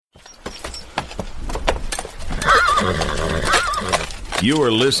You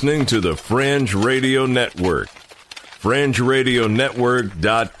are listening to the Fringe Radio Network.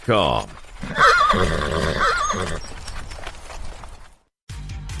 FringeRadioNetwork.com.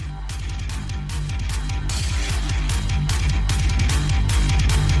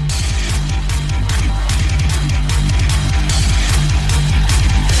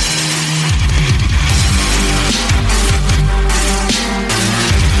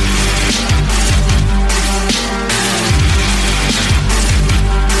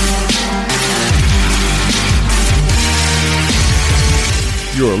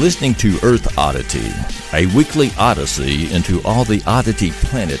 You're listening to Earth Oddity, a weekly odyssey into all the oddity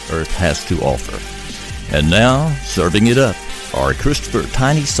planet Earth has to offer. And now, serving it up are Christopher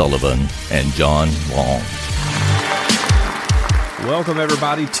Tiny Sullivan and John Long. Welcome,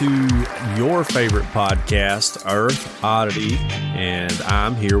 everybody, to your favorite podcast, Earth Oddity. And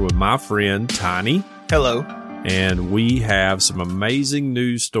I'm here with my friend, Tiny. Hello. And we have some amazing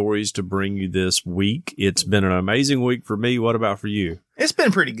news stories to bring you this week. It's been an amazing week for me. What about for you? It's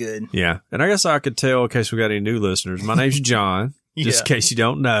been pretty good. Yeah. And I guess I could tell in case we got any new listeners. My name's John. Just in case you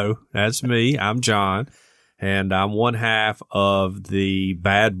don't know. That's me. I'm John. And I'm one half of the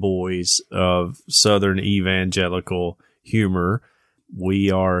bad boys of Southern evangelical humor.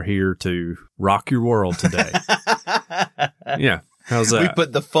 We are here to rock your world today. Yeah. How's that? We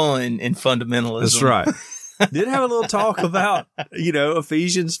put the fun in fundamentalism. That's right. Did have a little talk about,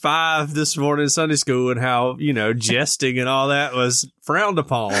 Ephesians 5 this morning in Sunday school and how, jesting and all that was frowned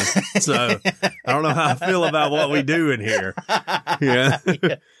upon. So I don't know how I feel about what we do in here. Yeah.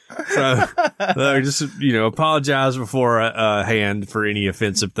 So just, apologize beforehand for any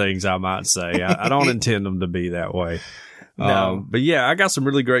offensive things I might say. I don't intend them to be that way. No. But yeah, I got some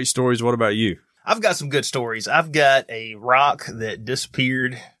really great stories. What about you? I've got some good stories. I've got a rock that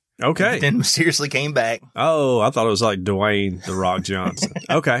disappeared. Okay. Then mysteriously came back. Oh, I thought it was like Dwayne The Rock Johnson.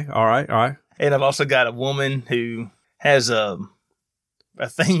 Okay. All right. And I've also got a woman who has a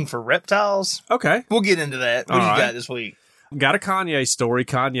thing for reptiles. Okay. We'll get into that. What do you got this week? Got a Kanye story.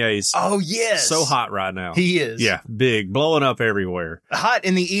 Kanye's so hot right now. He is. Yeah, big, blowing up everywhere. Hot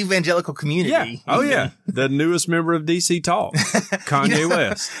in the evangelical community. Yeah. Oh, yeah. The newest member of DC Talk, Kanye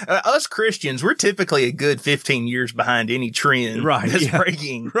West. Us Christians, we're typically a good 15 years behind any trend that's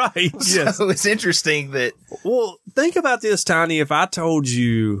breaking. Right. Yes. So it's interesting that... Well, think about this, Tiny. If I told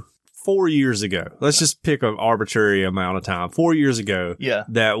you 4 years ago, let's just pick an arbitrary amount of time, 4 years ago,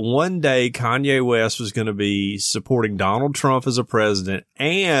 that one day Kanye West was going to be supporting Donald Trump as a president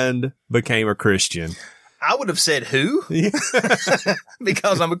and became a Christian. I would have said who?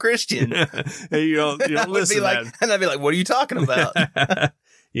 Because I'm a Christian. You don't listen and I'd be like, what are you talking about?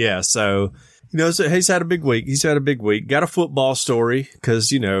 Yeah, so... so he's had a big week. Got a football story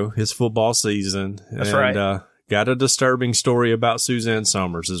because, his football season. That's right. Got a disturbing story about Suzanne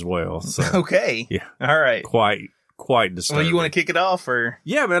Summers as well. So, okay. Yeah. All right. Quite disturbing. Well, you want to kick it off or?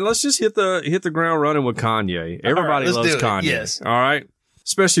 Yeah, man. Let's just hit the ground running with Kanye. Everybody loves Kanye. Yes. All right.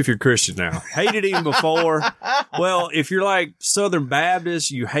 Especially if you're Christian now. Hated him before. Well, if you're like Southern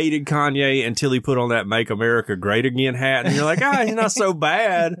Baptist, you hated Kanye until he put on that Make America Great Again hat. And you're like, he's not so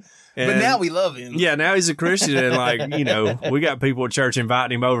bad. And, but now we love him. Yeah, now he's a Christian and we got people at church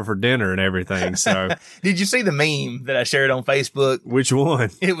inviting him over for dinner and everything. So, did you see the meme that I shared on Facebook? Which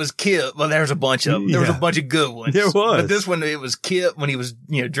one? It was Kip. Well, there was a bunch of them. There was a bunch of good ones. There was. But this one, it was Kip when he was,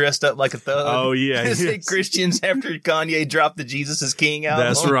 dressed up like a thug. Oh, yeah. Yes. Christians after Kanye dropped the Jesus is King album.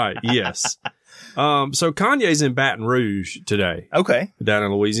 That's right. Yes. So Kanye's in Baton Rouge today. Okay. Down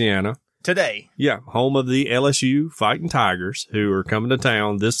in Louisiana. Today. Yeah, home of the LSU Fighting Tigers, who are coming to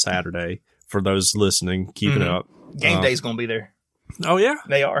town this Saturday. For those listening, keep it up. Game Day's going to be there. Oh, yeah?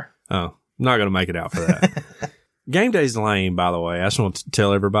 They are. Oh, not going to make it out for that. Game Day's lame, by the way. I just want to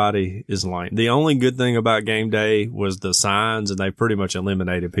tell everybody is lame. The only good thing about Game Day was the signs, and they pretty much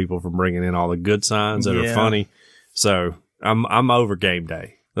eliminated people from bringing in all the good signs that are funny. So I'm over Game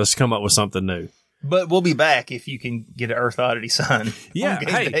Day. Let's come up with something new. But we'll be back if you can get an Earth Oddity sign. Yeah,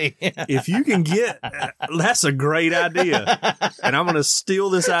 hey, if you can get, that's a great idea. And I'm going to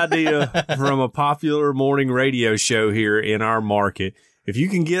steal this idea from a popular morning radio show here in our market. If you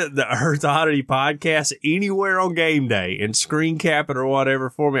can get the Earth Oddity podcast anywhere on Game Day and screen cap it or whatever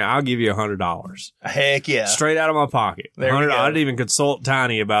for me, I'll give you $100. Heck yeah. Straight out of my pocket. There we go. I didn't even consult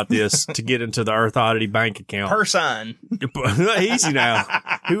Tiny about this to get into the Earth Oddity bank account. Per sign. Easy now.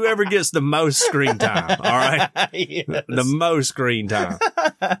 Whoever gets the most screen time, all right? Yes. The most screen time.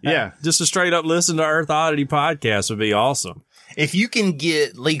 Yeah, just a straight up listen to Earth Oddity podcast would be awesome. If you can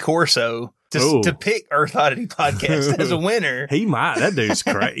get Lee Corso to pick Earth Oddity podcast as a winner. He might. That dude's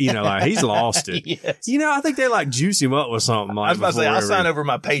crazy. Like he's lost it. Yes. I think they like juice him up with something. Like I was about to say, I'll sign over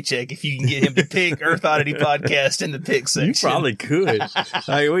my paycheck if you can get him to pick Earth Oddity podcast in the pick section. You probably could.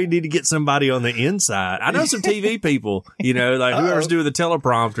 Like, we need to get somebody on the inside. I know some TV people. Like whoever's doing the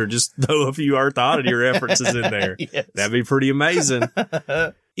teleprompter, just throw a few Earth Oddity references in there. Yes. That'd be pretty amazing.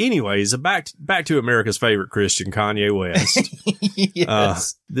 Anyways, back to America's favorite Christian, Kanye West.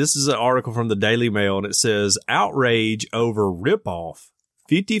 Yes. This is an article from the Daily Mail, and it says, outrage over ripoff.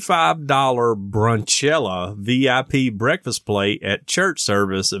 $55 Brunchella VIP breakfast plate at church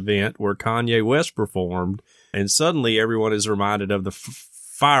service event where Kanye West performed, and suddenly everyone is reminded of the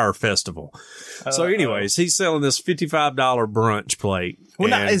Fire Festival. So anyways, he's selling this $55 brunch plate. Well,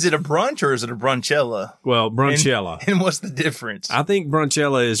 now, is it a brunch or is it a Brunchella? Well, Brunchella. And what's the difference? I think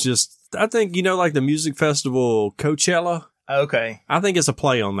Brunchella is just, like the music festival Coachella. Okay. I think it's a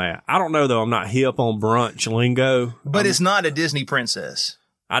play on that. I don't know, though. I'm not hip on brunch lingo. But it's not a Disney princess.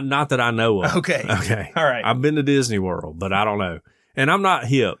 Not that I know of. Okay. All right. I've been to Disney World, but I don't know. And I'm not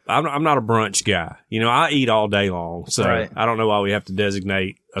hip. I'm not a brunch guy. I eat all day long. So right. I don't know why we have to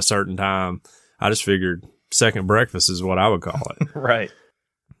designate a certain time. I just figured second breakfast is what I would call it. Right.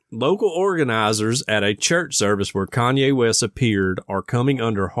 Local organizers at a church service where Kanye West appeared are coming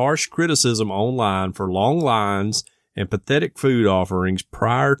under harsh criticism online for long lines and pathetic food offerings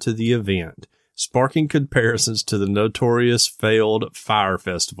prior to the event, sparking comparisons to the notorious failed Fire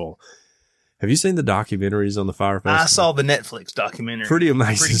Festival. Have you seen the documentaries on the Fire Festival? I saw the Netflix documentary. Pretty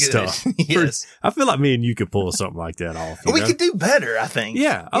amazing stuff. Yes. I feel like me and you could pull something like that off. We could do better, I think.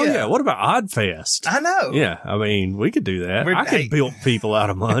 Yeah. Oh, yeah. What about Oddfest? I know. Yeah. I mean, we could do that. I could bilk people out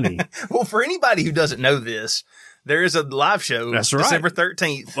of money. Well, for anybody who doesn't know this, there is a live show. That's right. December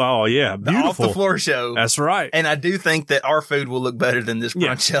 13th. Oh, yeah. Beautiful. The Off the Floor show. That's right. And I do think that our food will look better than this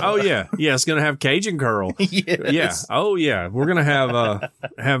Brunchella. Oh, yeah. Yeah, it's going to have Cajun curl. Yes. Yeah. Oh, yeah. We're going to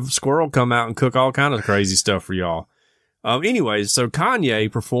have Squirrel come out and cook all kind of crazy stuff for y'all. Anyways, so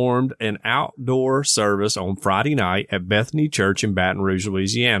Kanye performed an outdoor service on Friday night at Bethany Church in Baton Rouge,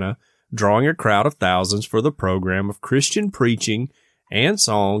 Louisiana, drawing a crowd of thousands for the program of Christian preaching and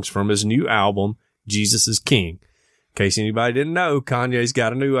songs from his new album, Jesus is King. In case anybody didn't know, Kanye's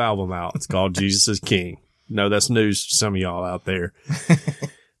got a new album out. It's called Jesus is King. No, that's news to some of y'all out there.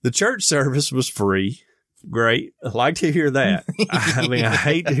 The church service was free. Great. I like to hear that. I mean, I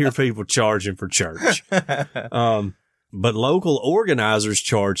hate to hear people charging for church. But local organizers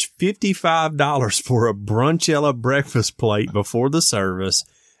charged $55 for a Brunchella breakfast plate before the service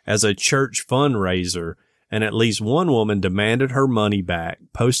as a church fundraiser, and at least one woman demanded her money back,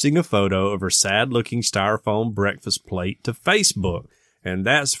 posting a photo of her sad-looking styrofoam breakfast plate to Facebook. And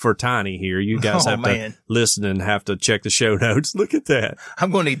that's for Tiny here. You guys to listen and have to check the show notes. Look at that.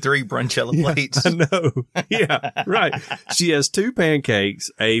 I'm going to need 3 Brunchella plates. I know. Yeah, right. She has 2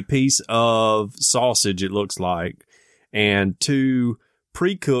 pancakes, a piece of sausage, it looks like, and 2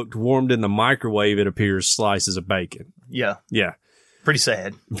 pre-cooked, warmed in the microwave, it appears, slices of bacon. Yeah. Yeah. Pretty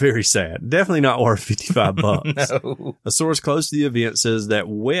sad. Very sad. Definitely not worth $55. No. A source close to the event says that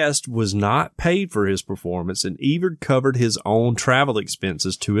West was not paid for his performance and even covered his own travel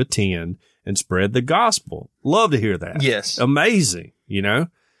expenses to attend and spread the gospel. Love to hear that. Yes. Amazing, you know?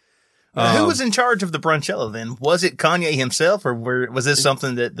 Who was in charge of the Brunchella then? Was it Kanye himself, or was this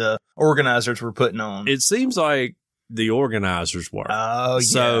something that the organizers were putting on? It seems like the organizers were. Oh, yeah.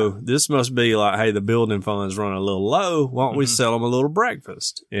 So this must be like, hey, the building fund's running a little low. Why don't we sell them a little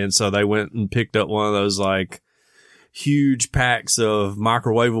breakfast? And so they went and picked up one of those like huge packs of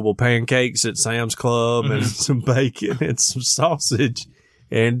microwavable pancakes at Sam's Club and some bacon and some sausage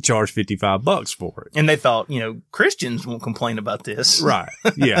and charged $55 for it. And they thought, Christians won't complain about this. Right.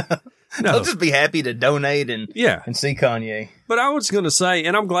 Yeah. No. They'll just be happy to donate and see Kanye. But I was going to say,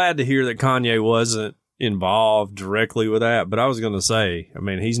 and I'm glad to hear that Kanye wasn't involved directly with that, but I was going to say, I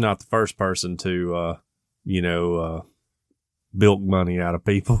mean, he's not the first person to, bilk money out of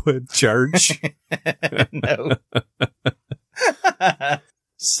people at church. No.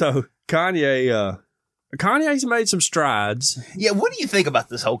 So Kanye's made some strides. Yeah. What do you think about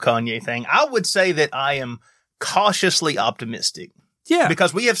this whole Kanye thing? I would say that I am cautiously optimistic. Yeah.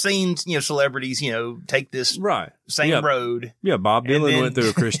 Because we have seen, celebrities, take this same road. Yeah. Bob Dylan went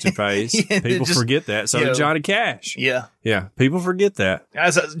through a Christian phase. People forget that. So did Johnny Cash. Yeah. Yeah. People forget that.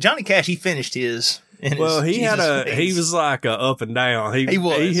 Johnny Cash, he finished his. He was like a up and down. He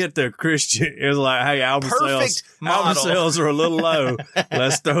hit the Christian. It was like, hey, album sales are a little low.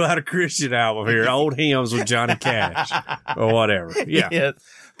 Let's throw out a Christian album here. Old hymns with Johnny Cash or whatever. Yeah.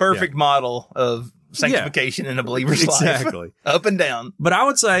 Perfect model of sanctification in a believer's life. Exactly. Up and down. But I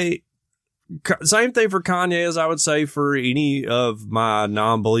would say Same thing for Kanye as I would say for any of my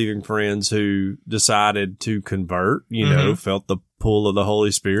non-believing friends who decided to convert, you know, felt the pull of the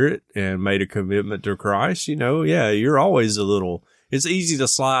Holy Spirit and made a commitment to Christ. You know, you're always it's easy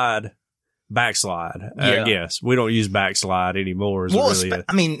to backslide, I guess. We don't use backslide anymore.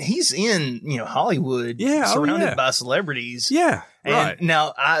 I mean, he's in, Hollywood, surrounded by celebrities. Yeah. And right.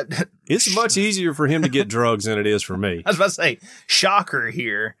 Now it's much easier for him to get drugs than it is for me. I was about to say, shocker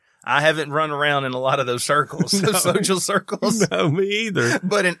here. I haven't run around in a lot of those circles, those social circles. No, me either.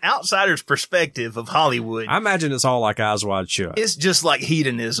 But an outsider's perspective of Hollywood, I imagine it's all like Eyes Wide Shut. It's just like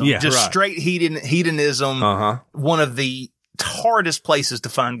hedonism. Yeah, just right. straight hedonism. One of the hardest places to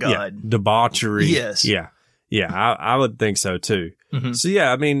find God. Yeah. Debauchery. Yes. Yeah. Yeah. I would think so too. So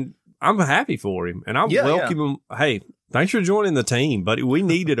I mean, I'm happy for him and I welcome him. Hey, thanks for joining the team, buddy. We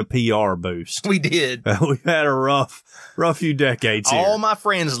needed a PR boost. We did. We've had a rough few decades here. All my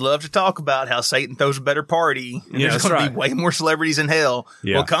friends love to talk about how Satan throws a better party. And there's going to be way more celebrities in hell.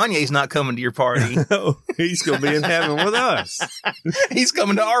 Yeah. Well, Kanye's not coming to your party. No, he's going to be in heaven with us. He's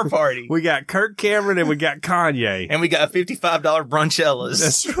coming to our party. We got Kirk Cameron and we got Kanye. And we got $55 Brunchellas.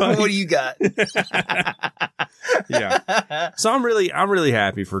 That's right. What do you got? Yeah. So I'm really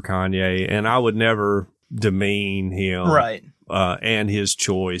happy for Kanye, and I would never demean him. Right. And his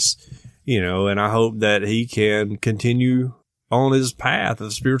choice, and I hope that he can continue on his path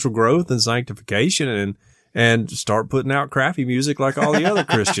of spiritual growth and sanctification and start putting out crappy music like all the other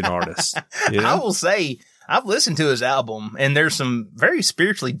Christian artists. I will say, I've listened to his album and there's some very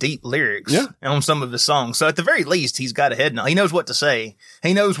spiritually deep lyrics on some of his songs. So at the very least, he's got a head nod. He knows what to say.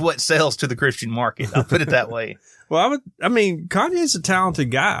 He knows what sells to the Christian market. I'll put it that way. Well, Kanye's a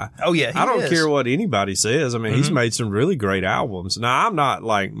talented guy. Oh, yeah. I don't care what anybody says. I mean, he's made some really great albums. Now, I'm not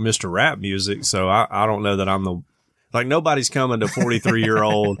like Mr. Rap Music, so I don't know that I'm nobody's coming to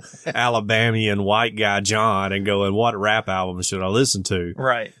 43-year-old Alabamian white guy John and going, what rap album should I listen to?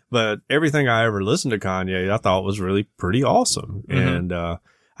 Right. But everything I ever listened to Kanye, I thought was really pretty awesome. And,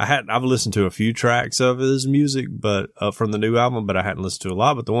 I've listened to a few tracks of his music, but from the new album, but I hadn't listened to a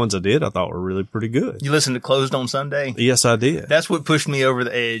lot. But the ones I did, I thought were really pretty good. You listened to Closed on Sunday? Yes, I did. That's what pushed me over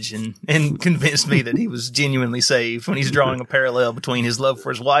the edge and convinced me that he was genuinely saved when he's drawing a parallel between his love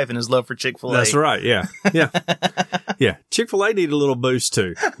for his wife and his love for Chick-fil-A. That's right. Yeah. Yeah. Yeah. Chick-fil-A needed a little boost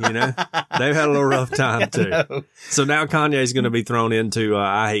too. They've had a little rough time too. So now Kanye's going to be thrown into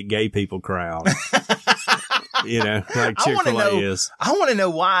I hate gay people crowd. Like Chick-fil-A is. I want to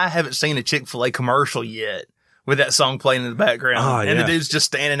know why I haven't seen a Chick-fil-A commercial yet with that song playing in the background. Oh, and the dude's just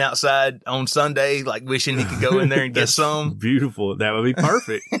standing outside on Sunday, like wishing he could go in there and get some. Beautiful. That would be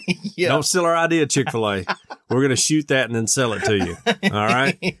perfect. Don't steal our idea, Chick-fil-A. We're going to shoot that and then sell it to you. All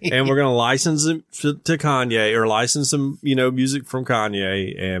right. And we're going to license it to Kanye or license some, music from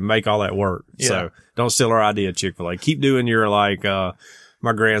Kanye and make all that work. Yeah. So don't steal our idea, Chick-fil-A. Keep doing your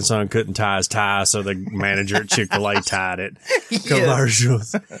my grandson couldn't tie his tie, so the manager at Chick-fil-A tied it.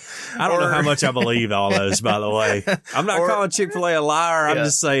 Commercials. I don't know how much I believe all those, by the way. I'm not calling Chick-fil-A a liar. I'm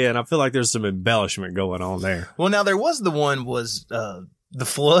just saying I feel like there's some embellishment going on there. Well, now there was the one the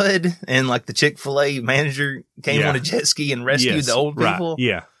flood and like the Chick-fil-A manager came on a jet ski and rescued the old people. Right.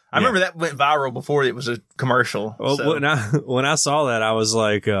 Yeah. I remember that went viral before it was a commercial. Well, so. when I saw that, I was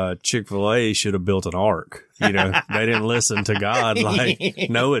like, Chick-fil-A should have built an ark. They didn't listen to God like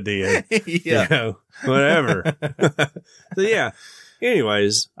Noah did. Whatever. So yeah.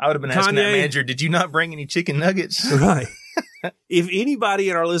 Anyways, I would have been asking that manager, did you not bring any chicken nuggets? Right. If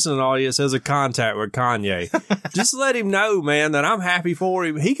anybody in our listening audience has a contact with Kanye, just let him know, man, that I'm happy for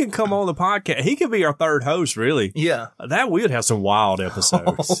him. He can come on the podcast. He could be our third host, really. Yeah. That we'd have some wild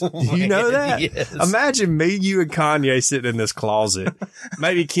episodes. You know that? Yes. Imagine me, you, and Kanye sitting in this closet.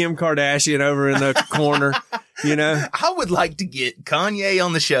 Maybe Kim Kardashian over in the corner. I would like to get Kanye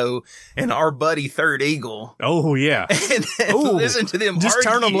on the show and our buddy Third Eagle. Oh, yeah. And listen to them just argue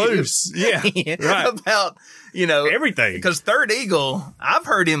turn them loose. Yeah. Right. About, everything. Because Third Eagle, I've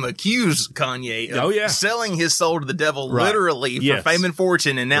heard him accuse Kanye of selling his soul to the devil literally for fame and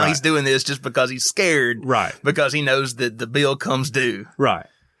fortune. And now he's doing this just because he's scared. Right. Because he knows that the bill comes due. Right.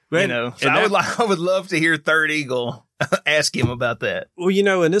 So I would love to hear Third Eagle ask him about that.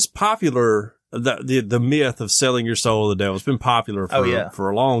 Well, and it's popular. The myth of selling your soul to the devil has been popular for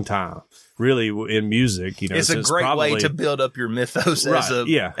a long time, really, in music. It's a great way to build up your mythos as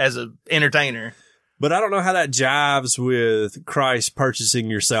a entertainer. But I don't know how that jives with Christ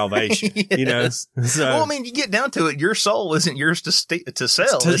purchasing your salvation. Yes. So, you get down to it, your soul isn't yours to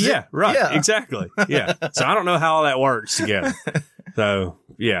sell. Exactly. Yeah. So I don't know how all that works together. So,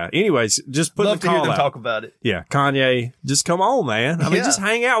 yeah. Anyways, just put the call out. Love to hear them talk about it. Yeah. Kanye, just come on, man. I mean, just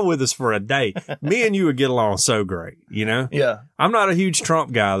hang out with us for a day. Me and you would get along so great, you know? Yeah. I'm not a huge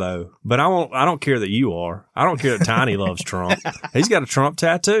Trump guy, though, but I don't care that you are. I don't care that Tiny loves Trump. He's got a Trump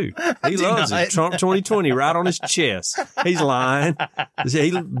tattoo. He loves it. Trump 2020 right on his chest. He's lying. He's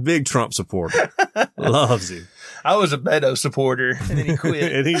a big Trump supporter. Loves him. I was a Beto supporter, and then he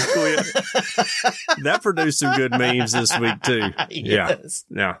quit. And he quit. That produced some good memes this week, too. Yes.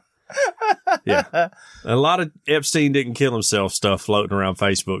 Yeah. Yeah. A lot of Epstein didn't kill himself stuff floating around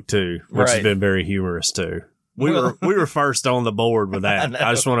Facebook, too, which has been very humorous, too. We were first on the board with that.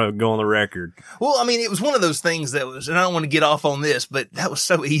 I just want to go on the record. Well, I mean, it was one of those things that was, and I don't want to get off on this, but that was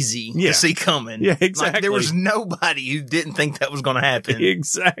so easy to see coming. Yeah, exactly. Like, there was nobody who didn't think that was going to happen.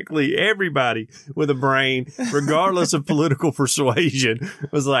 Exactly. Everybody with a brain, regardless of political persuasion,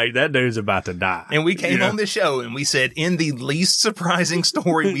 was like, that dude's about to die. And we came on this show and we said, in the least surprising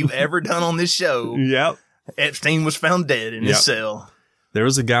story we've ever done on this show, Epstein was found dead in his cell. There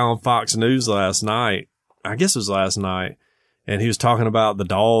was a guy on Fox News last night. I guess it was last night, and he was talking about the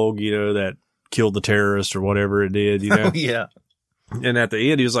dog, you know, that killed the terrorist or whatever it did, you know? Oh, yeah. And at the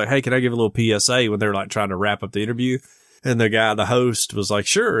end, he was like, hey, can I give a little PSA when they're like trying to wrap up the interview? And the host was like,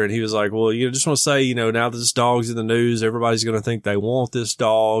 sure. And he was like, well, just want to say, you know, now that this dog's in the news, everybody's going to think they want this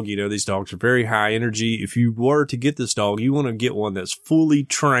dog. You know, these dogs are very high energy. If you were to get this dog, you want to get one that's fully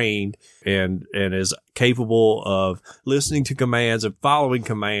trained and is capable of listening to commands and following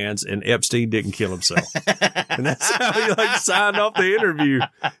commands. And Epstein didn't kill himself. And that's how he signed off the interview.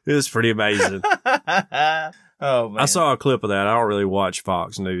 It was pretty amazing. Oh, man. I saw a clip of that. I don't really watch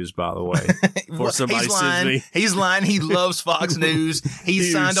Fox News, by the way. Before somebody sends me. He's lying. He loves Fox News.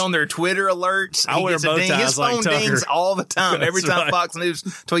 He's signed on their Twitter alerts. I wear bow ties his phone like Tucker. dings all the time. Every time Fox News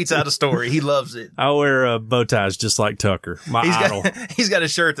tweets out a story, he loves it. I wear bow ties just like Tucker, my idol. He's got a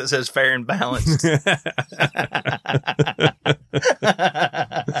shirt that says fair and balanced.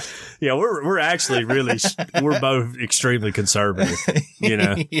 Yeah, we're actually we're both extremely conservative. You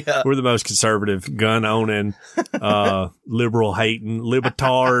know, we're the most conservative, gun owning, liberal hating,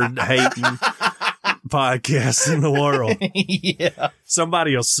 libtard hating podcast in the world. Yeah.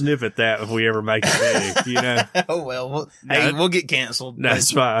 Somebody will sniff at that if we ever make it big, you know? Oh, well, we'll get canceled.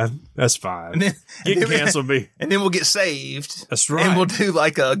 That's fine. That's fine. Getting canceled be. And then we'll get saved. That's right. And we'll do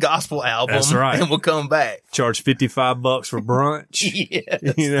like a gospel album. That's right. And we'll come back. Charge $55 for brunch. Yes.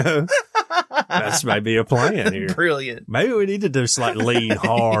 You know? That's maybe a plan here. Brilliant. Maybe we need to just like lead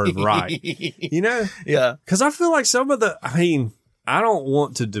hard right. You know? Yeah. Because I feel like I don't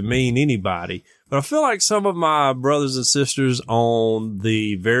want to demean anybody, but I feel like some of my brothers and sisters on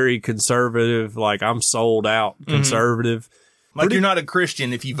the very conservative, like I'm sold out conservative. Like you're not a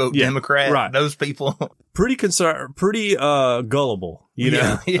Christian if you vote Democrat. Right. Those people. Pretty gullible, you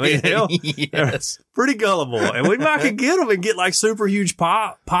know? I mean, hell, yes. Pretty gullible. And we might could get them and get like super huge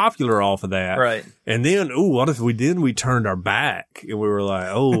popular off of that. Right. And then, what if we turned our back and we were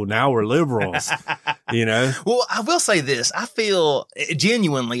like, now we're liberals, you know? Well, I will say this. I feel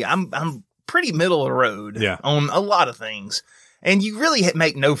genuinely, I'm pretty middle of the road on a lot of things. And you really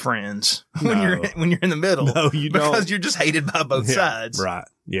make no friends when you're in the middle. No, you don't. Because you're just hated by both sides. Right.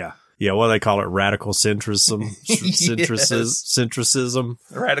 Yeah. Yeah. What do they call it? Radical centrism. Centricism.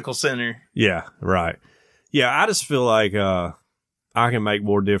 Radical center. Yeah. Right. Yeah. I just feel like, I can make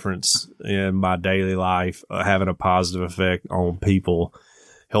more difference in my daily life, having a positive effect on people,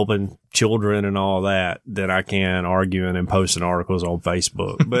 helping children and all that, than I can arguing and posting articles on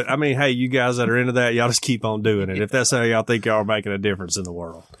Facebook. But I mean, hey, you guys that are into that, y'all just keep on doing it. If that's how y'all think y'all are making a difference in the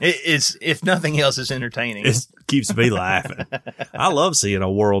world. It's, if nothing else, it's entertaining. It keeps me laughing. I love seeing a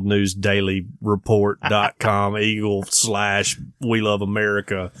World News Daily Report.com Eagle / We Love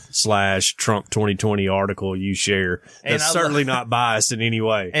America / Trump 2020 article you share. That's certainly not biased in any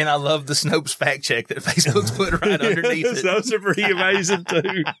way. And I love the Snopes fact check that Facebook's put right underneath it. Those are pretty amazing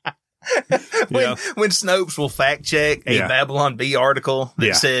too. When Snopes will fact check a Babylon Bee article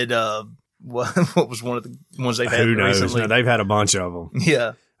that said, what was one of the ones they've had Who knows? recently? No, they've had a bunch of them.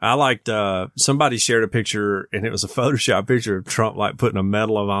 Yeah. I liked, somebody shared a picture and it was a Photoshop picture of Trump like putting a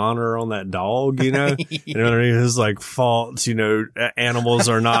Medal of Honor on that dog, you know? And underneath it was like false, you know, animals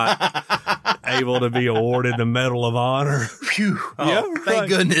are not able to be awarded the Medal of Honor. Phew. Oh, thank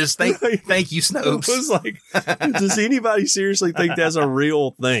goodness. Thank you, Snopes. It was like, does anybody seriously think that's a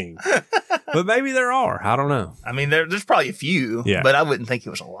real thing? But maybe there are. I don't know. I mean, there's probably a few, but I wouldn't think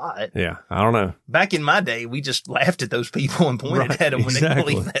it was a lot. Yeah, I don't know. Back in my day, we just laughed at those people and pointed at them when they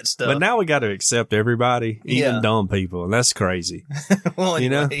believed that stuff. But now we got to accept everybody, even dumb people, and that's crazy. Well,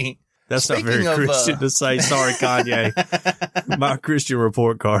 anyway. That's not very Christian to say. Sorry, Kanye. My Christian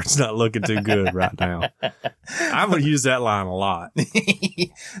report card's not looking too good right now. I'm going to use that line a lot.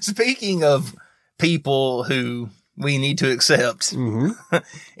 Speaking of people who we need to accept,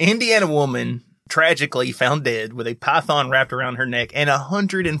 Indiana woman tragically found dead with a python wrapped around her neck and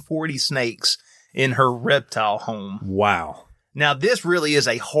 140 snakes in her reptile home. Wow. Now, this really is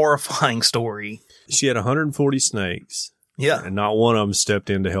a horrifying story. She had 140 snakes. Yeah. And not one of them stepped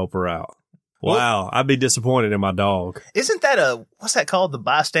in to help her out. Wow. Well, I'd be disappointed in my dog. Isn't that what's that called? The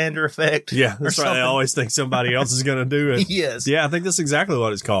bystander effect? Yeah, that's right. They always think somebody else is going to do it. Yes. Yeah, I think that's exactly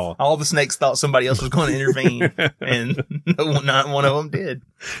what it's called. All the snakes thought somebody else was going to intervene, and not one of them did.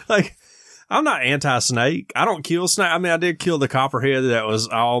 Like, I'm not anti-snake. I don't kill snake. I mean, I did kill the copperhead that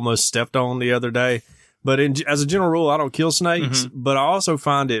I almost stepped on the other day. But as a general rule, I don't kill snakes. But I also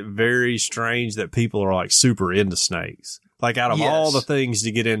find it very strange that people are like super into snakes. Like out of all the things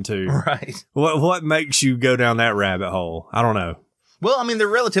to get into, right? What makes you go down that rabbit hole? I don't know. Well, I mean, they're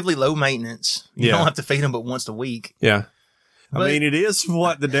relatively low maintenance. You don't have to feed them but once a week. Yeah. I mean, it is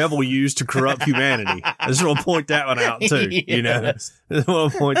what the devil used to corrupt humanity. I just want to point that one out, too. You know, I just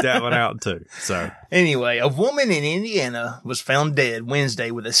want to point that one out, too. So, anyway, a woman in Indiana was found dead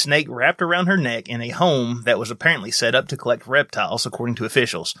Wednesday with a snake wrapped around her neck in a home that was apparently set up to collect reptiles, according to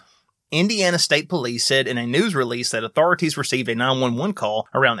officials. Indiana State Police said in a news release that authorities received a 911 call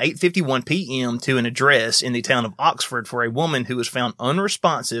around 8:51 p.m. to an address in the town of Oxford for a woman who was found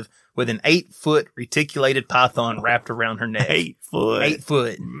unresponsive with an 8-foot reticulated python wrapped around her neck. 8 foot. 8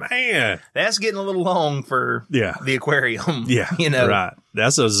 foot. Man. That's getting a little long for the aquarium. Yeah. You know. Right.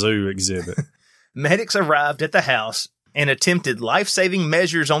 That's a zoo exhibit. Medics arrived at the house and attempted life-saving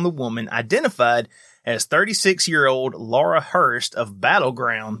measures on the woman, identified as 36-year-old Laura Hurst of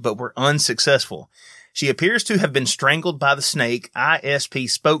Battleground, but were unsuccessful. She appears to have been strangled by the snake, ISP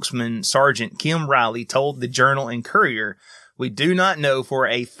spokesman Sergeant Kim Riley told the Journal and Courier. We do not know for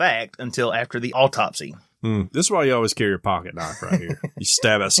a fact until after the autopsy. This is why you always carry a pocket knife right here. You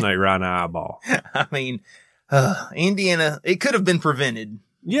stab that snake right in the eyeball. I mean, Indiana, it could have been prevented.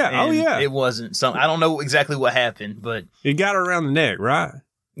 Yeah. Oh, yeah. It wasn't. So I don't know exactly what happened, but it got her around the neck, right?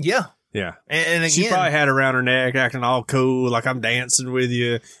 Yeah. Yeah. And again, she probably had around her neck acting all cool, like I'm dancing with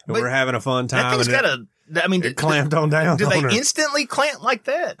you and we're having a fun time. That thing's got it clamped on down. Do they instantly clamp like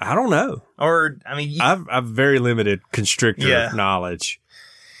that? I don't know. Or, I mean, I've very limited constrictor knowledge.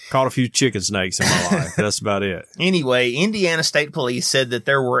 Caught a few chicken snakes in my life. That's about it. Anyway, Indiana State Police said that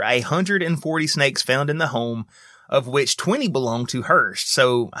there were 140 snakes found in the home, of which 20 belong to Hurst.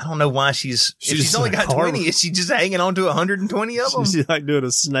 So I don't know why she's only got 20. Is she just hanging on to 120 of them? She's like doing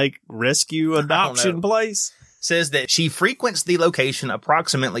a snake rescue adoption place. Says that she frequents the location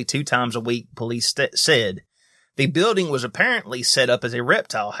approximately 2 times a week, police said. The building was apparently set up as a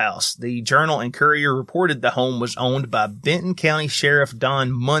reptile house. The Journal and Courier reported the home was owned by Benton County Sheriff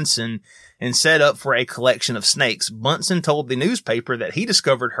Don Munson and set up for a collection of snakes. Munson told the newspaper that he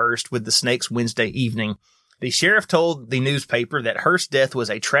discovered Hurst with the snakes Wednesday evening. The sheriff told the newspaper that Hurst's death was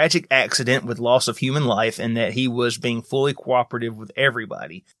a tragic accident with loss of human life and that he was being fully cooperative with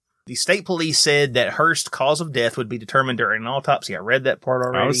everybody. The state police said that Hurst's cause of death would be determined during an autopsy. I read that part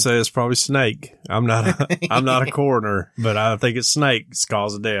already. I would say it's probably snake. I'm not a coroner, but I think it's snake's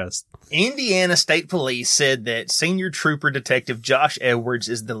cause of death. Indiana State Police said that Senior Trooper Detective Josh Edwards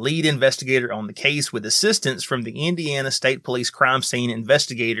is the lead investigator on the case with assistance from the Indiana State Police crime scene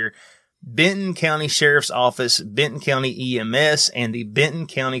investigator, Benton County Sheriff's Office, Benton County EMS, and the Benton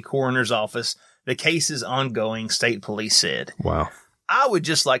County Coroner's Office. The case is ongoing, state police said. Wow. I would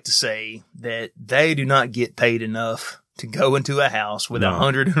just like to say that they do not get paid enough to go into a house with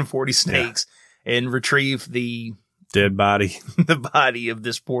 140 snakes and retrieve the dead body, the body of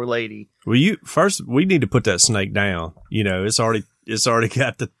this poor lady. Well, we need to put that snake down. You know, it's already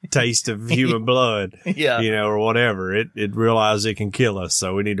got the taste of human blood. Yeah. You know, or whatever. It realizes it can kill us,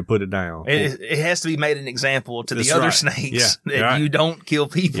 so we need to put it down. It has to be made an example to the other snakes that you don't kill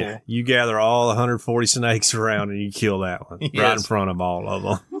people. Yeah. You gather all 140 snakes around and you kill that one right in front of all of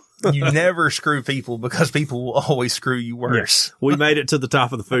them. You never screw people because people will always screw you worse. Yeah. We made it to the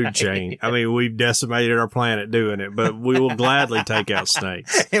top of the food chain. I mean, we've decimated our planet doing it, but we will gladly take out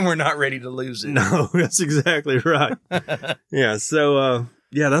snakes. And we're not ready to lose it. No, that's exactly right. Yeah. So,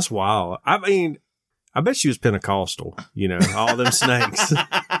 that's wild. I mean, I bet she was Pentecostal, you know, all them snakes.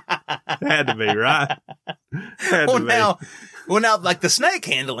 Had to be, right? Now, like the snake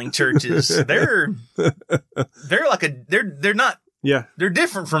handling churches, they're not. Yeah. They're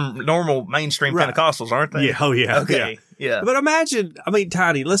different from normal mainstream Pentecostals, aren't they? Yeah. Oh, yeah. Okay. Yeah. But imagine, I mean,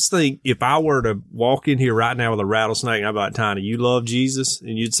 Tiny, let's think if I were to walk in here right now with a rattlesnake and I'm like, Tiny, you love Jesus?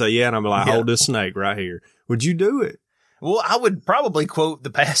 And you'd say, yeah. And I'm like, hold this snake right here. Would you do it? Well, I would probably quote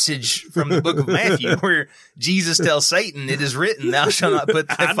the passage from the book of Matthew where Jesus tells Satan, it is written, thou shalt not put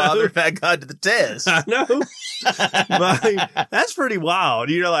thy father and thy God to the test. I know. But that's pretty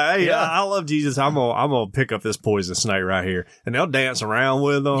wild. You're like, hey, I love Jesus. I'm gonna pick up this poison snake right here. And they'll dance around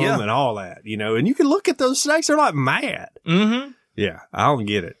with them and all that, you know. And you can look at those snakes, they're like mad. Mm-hmm. Yeah, I don't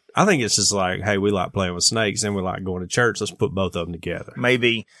get it. I think it's just like, hey, we like playing with snakes and we like going to church. Let's put both of them together.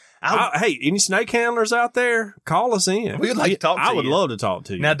 Maybe. Hey, any snake handlers out there? Call us in. We would like to talk to you. I would love to talk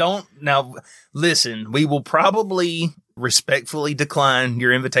to you. Now, listen, we will probably respectfully decline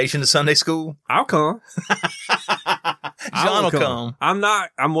your invitation to Sunday school. I'll come. John will come.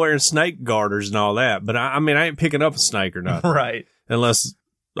 I'm wearing snake garters and all that, but I mean, I ain't picking up a snake or nothing. Right. Unless,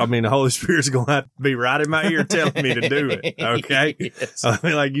 I mean, the Holy Spirit's going to have to be right in my ear telling me to do it. Okay. Yes. I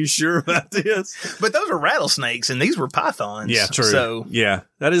mean, like, you sure about this? But those are rattlesnakes and these were pythons. Yeah, true. So, yeah,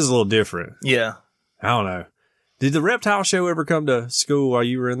 that is a little different. Yeah. I don't know. Did the reptile show ever come to school while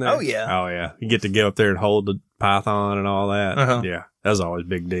you were in there? Oh, yeah. Oh, yeah. You get to go up there and hold the python and all that. Uh-huh. Yeah. That was always a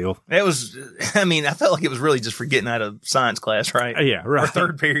big deal. It was, I mean, I felt like it was really just for getting out of science class, right? Yeah, right. Or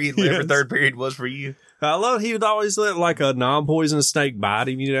third period, whatever third period was for you. I love he would always let like a non-poisonous snake bite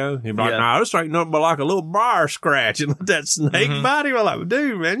him, you know. He'd be like, nah, this ain't nothing but like a little briar scratch. And let that snake bite him. I'm like,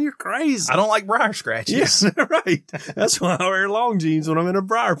 dude, man, you're crazy. I don't like briar scratches. Yes, right. That's why I wear long jeans when I'm in a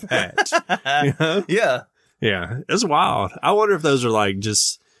briar patch. You know? Yeah. Yeah. It's wild. I wonder if those are like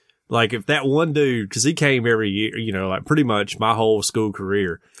just like if that one dude, because he came every year, you know, like pretty much my whole school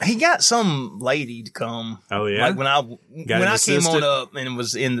career. He got some lady to come. Oh, yeah. Like when I came on up and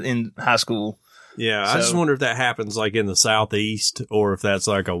was in high school. Yeah, so, I just wonder if that happens like in the Southeast or if that's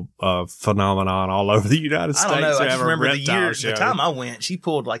like a phenomenon all over the United States. I don't know. I just remember the time I went, she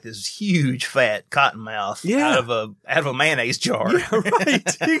pulled like this huge fat cottonmouth out of a mayonnaise jar. Yeah,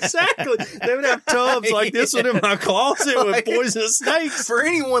 right. Exactly. They would have tubs like this one in my closet with poisonous snakes. For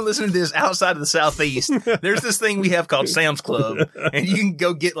anyone listening to this outside of the Southeast, there's this thing we have called Sam's Club, and you can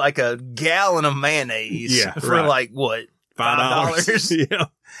go get like a gallon of mayonnaise for like what? $5. Yeah.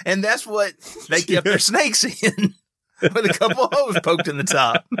 And that's what they kept their snakes in, with a couple of holes poked in the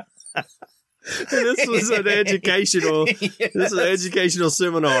top. And this was an educational,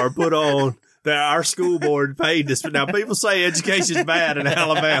 seminar put on that our school board paid this. Now, people say education's bad in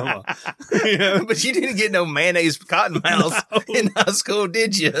Alabama. You know? But you didn't get no mayonnaise cottonmouths in high school,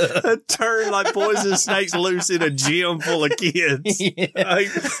 did you? Turned like poisonous snakes loose in a gym full of kids. Yeah. I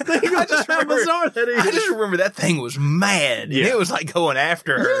just remember that thing was mad. Yeah. And it was like going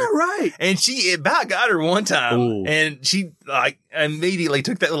after her. Yeah, right. And she about got her one time. Ooh. And she like immediately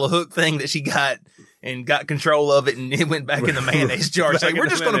took that little hook thing that she got and got control of it, and it went back in the mayonnaise jar. It's like, we're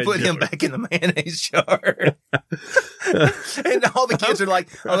just going to put him back in the mayonnaise jar. And all the kids are like,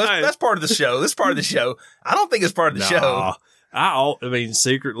 oh, that's part of the show. That's part of the show. I don't think it's part of the show. I mean,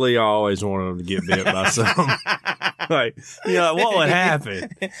 secretly, I always wanted them to get bit by something. Like, you know, what would happen?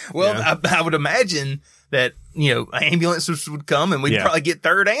 Well, I would imagine that, you know, ambulances would come and we'd probably get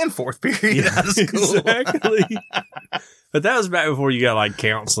third and fourth period out of school. Exactly. But that was back before you got like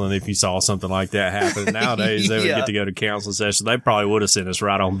counseling. If you saw something like that happen nowadays, they would get to go to counseling session. They probably would have sent us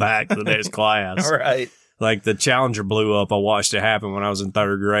right on back to the next class. All right. Like the Challenger blew up. I watched it happen when I was in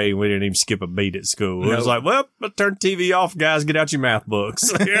third grade and we didn't even skip a beat at school. It was like, well, let's turn the TV off, guys. Get out your math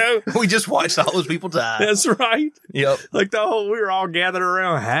books. You know? We just watched all those people die. That's right. Yep. Like we were all gathered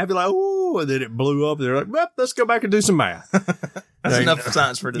around happy, like, ooh, and then it blew up. They're like, well, let's go back and do some math. That's enough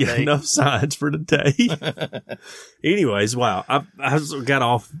science for today. Yeah, enough science for today. Anyways, wow. I got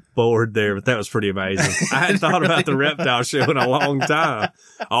off board there, but that was pretty amazing. I hadn't thought about the reptile show in a long time.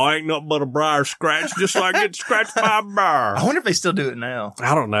 Oh, ain't nothing but a briar scratch, just like getting scratched by a briar. I wonder if they still do it now.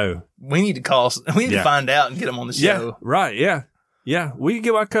 I don't know. We need to call. We need to find out and get them on the show. Yeah, right. Yeah. Yeah. We can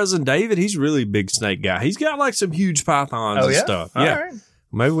get my cousin David. He's a really big snake guy. He's got like some huge pythons and stuff. All yeah. Right.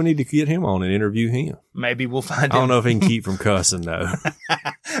 Maybe we need to get him on and interview him. Maybe we'll find him. I don't know if he can keep from cussing, though.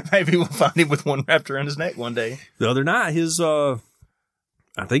 Maybe we'll find him with one wrapped around his neck one day. The other night, his, I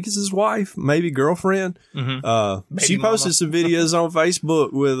think it's his wife, maybe girlfriend. Mm-hmm. She posted some videos on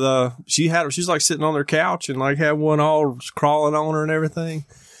Facebook with, she's like sitting on their couch and like had one all crawling on her and everything.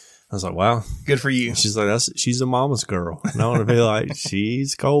 I was like, wow. Good for you. She's like, she's a mama's girl. And I want to be like,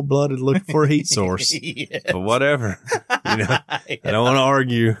 she's cold-blooded looking for a heat source. Yes. But whatever. You know, I don't want to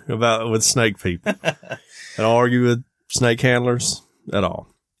argue with snake people. I don't argue with snake handlers at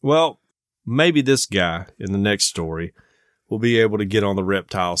all. Well, maybe this guy in the next story will be able to get on the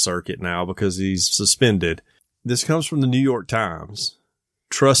reptile circuit now because he's suspended. This comes from the New York Times,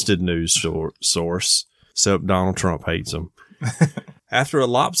 trusted news source, except Donald Trump hates them. After a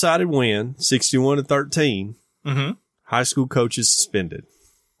lopsided win, 61-13, high school coach is suspended.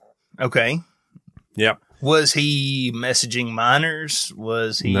 Okay. Yep. Was he messaging minors?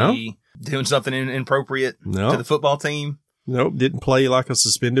 Was he doing something inappropriate to the football team? Nope. Didn't play like a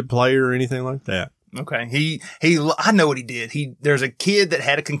suspended player or anything like that. Okay. I know what he did. There's a kid that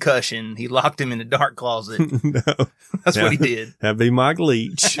had a concussion. He locked him in a dark closet. No. That's what he did. That'd be Mike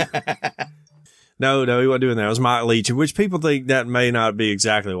Leach. No, he wasn't doing that. It was Mike Leach, which people think that may not be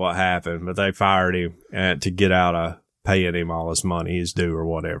exactly what happened, but they fired him to get out of paying him all his money, his due or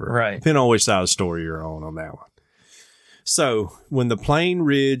whatever. Right. Depending on which side of the story you're on that one. So, when the Plain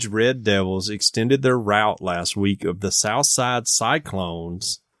Ridge Red Devils extended their rout last week of the Southside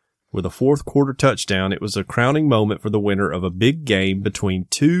Cyclones with a fourth quarter touchdown, it was a crowning moment for the winner of a big game between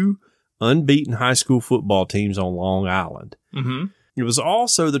two unbeaten high school football teams on Long Island. Mm-hmm. It was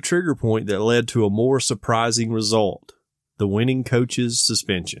also the trigger point that led to a more surprising result, the winning coach's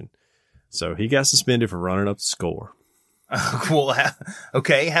suspension. So, he got suspended for running up the score. Well,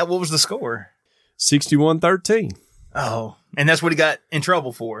 okay. What was the score? 61-13. Oh, and that's what he got in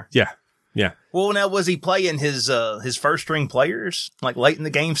trouble for. Yeah. Well, now was he playing his first string players like late in the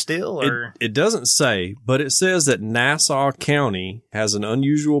game still? Or it doesn't say, but it says that Nassau County has an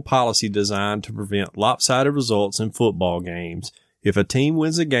unusual policy designed to prevent lopsided results in football games. If a team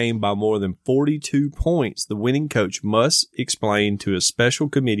wins a game by more than 42 points, the winning coach must explain to a special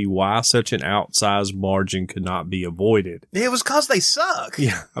committee why such an outsized margin could not be avoided. It was because they suck.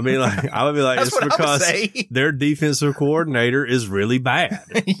 Yeah. I mean, I would be like, it's because their defensive coordinator is really bad.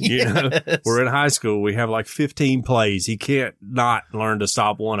 You know, we're in high school. We have like 15 plays. He can't not learn to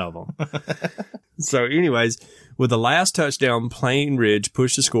stop one of them. So anyways, with the last touchdown, Plain Ridge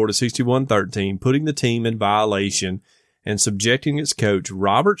pushed the score to 61-13, putting the team in violation and subjecting its coach,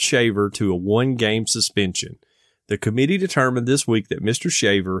 Robert Shaver, to a one-game suspension. The committee determined this week that Mr.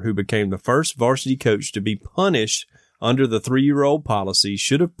 Shaver, who became the first varsity coach to be punished under the 3-year-old policy,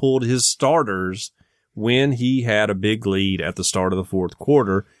 should have pulled his starters when he had a big lead at the start of the fourth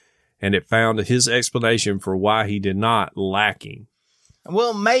quarter, and it found his explanation for why he did not lacking.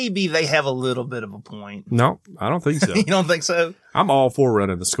 Well, maybe they have a little bit of a point. No, I don't think so. You don't think so? I'm all for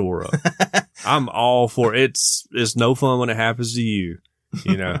running the score up. I'm all for it. It's no fun when it happens to you,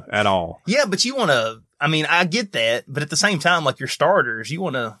 at all. Yeah, but you want to, I get that, but at the same time, like your starters, you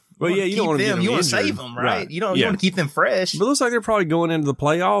want to you don't want to them. You want to save them, right? You want to keep them fresh. But it looks like they're probably going into the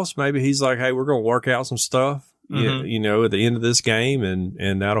playoffs. Maybe he's like, hey, we're going to work out some stuff, at the end of this game,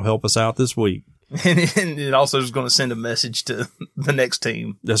 and that'll help us out this week. And it also is going to send a message to the next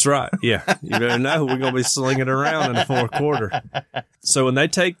team. That's right. Yeah. You better know we're going to be slinging it around in the fourth quarter. So when they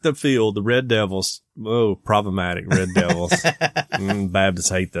take the field, the Red Devils, problematic Red Devils.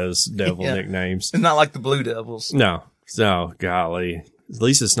 Baptists hate those devil nicknames. It's not like the Blue Devils. No, golly. At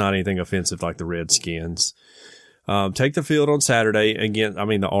least it's not anything offensive like the Redskins. Take the field on Saturday against,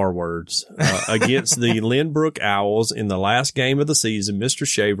 the R words, against the Lynbrook Owls in the last game of the season. Mr.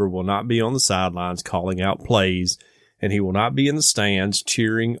 Shaver will not be on the sidelines calling out plays, and he will not be in the stands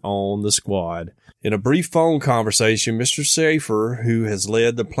cheering on the squad. In a brief phone conversation, Mr. Shaver, who has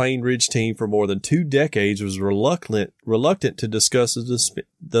led the Plain Ridge team for more than 2 decades, was reluctant to discuss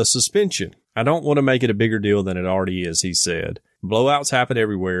the suspension. I don't want to make it a bigger deal than it already is, he said. Blowouts happen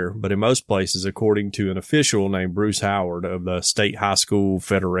everywhere, but in most places, according to an official named Bruce Howard of the State High School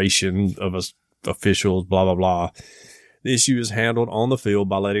Federation of Officials, blah, blah, blah, the issue is handled on the field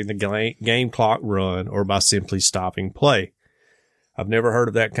by letting the game clock run or by simply stopping play. I've never heard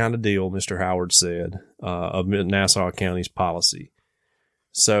of that kind of deal, Mr. Howard said, of Nassau County's policy.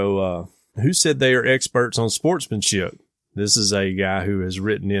 So, who said they are experts on sportsmanship? This is a guy who has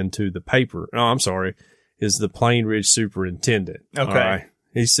written into the paper. No, I'm sorry. Is the Plain Ridge superintendent. Okay. Right?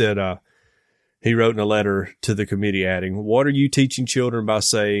 He said, he wrote in a letter to the committee adding, what are you teaching children by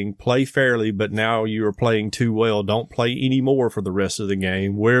saying, play fairly, but now you are playing too well. Don't play any more for the rest of the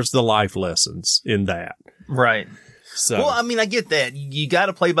game. Where's the life lessons in that? Right. So, well, I get that. You got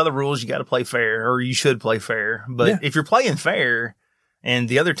to play by the rules. You got to play fair, or you should play fair. But if you're playing fair and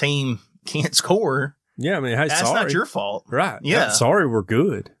the other team can't score, hey, that's sorry. not your fault. Right. Yeah. Sorry, we're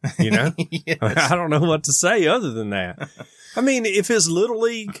good. Yes. I don't know what to say other than that. If it's Little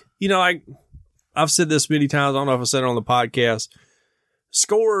League, I've said this many times. I don't know if I said it on the podcast.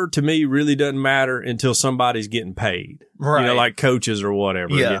 Score to me really doesn't matter until somebody's getting paid. Right. Like coaches or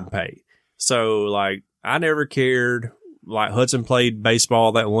whatever are getting paid. So, I never cared like Hudson played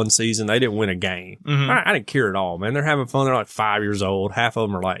baseball that one season. They didn't win a game. Mm-hmm. I didn't care at all, man. They're having fun. They're like 5 years old. Half of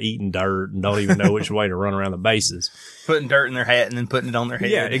them are like eating dirt and don't even know which way to run around the bases. Putting dirt in their hat and then putting it on their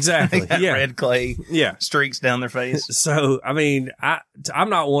head. Yeah, exactly. Yeah. Red clay streaks down their face. So, I mean, I'm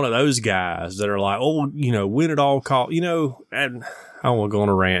not one of those guys that are like, oh, win it all call, and I don't want to go on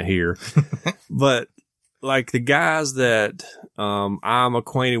a rant here, but like the guys that I'm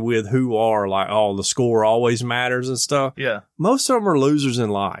acquainted with who are like, oh, the score always matters and stuff. Yeah. Most of them are losers in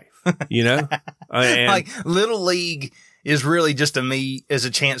life, And, like Little League is really just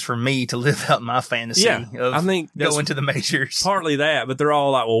a chance for me to live out my fantasy of I think going to the majors. Partly that, but they're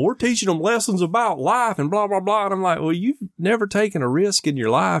all like, well, we're teaching them lessons about life and blah, blah, blah. And I'm like, well, you've never taken a risk in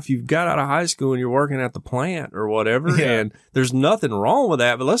your life. You've got out of high school and you're working at the plant or whatever. Yeah. And there's nothing wrong with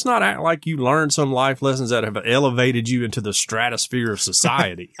that, but let's not act like you learned some life lessons that have elevated you into the stratosphere of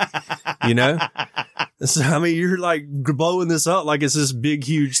society, So, I mean, you're like blowing this up like it's this big,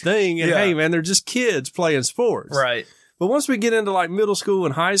 huge thing. And hey, man, they're just kids playing sports. Right. But once we get into like middle school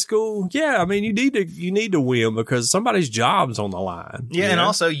and high school, I mean, you need to win because somebody's job's on the line. Yeah, and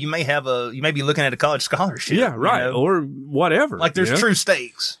also you may be looking at a college scholarship. Yeah, right, or whatever. Like there's true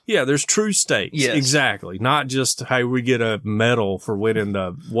stakes. Yeah, there's true stakes. Yes. Exactly. Not just hey, we get a medal for winning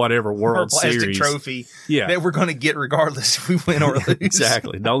the whatever World Series trophy. That we're going to get regardless if we win or lose.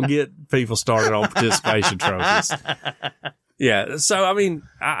 Exactly. Don't get people started on participation trophies. Yeah, so I mean,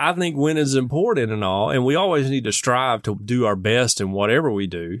 I think winning is important and all, and we always need to strive to do our best in whatever we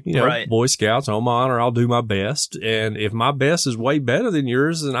do. Right. Boy Scouts, on my honor, I'll do my best, and if my best is way better than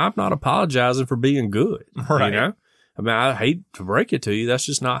yours, then I'm not apologizing for being good. Right. I mean, I hate to break it to you, that's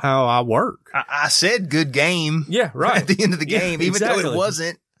just not how I work. I said good game. Yeah, right. At the end of the game, even though it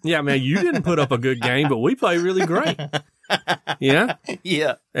wasn't. Yeah, man, you didn't put up a good game, but we played really great. Yeah.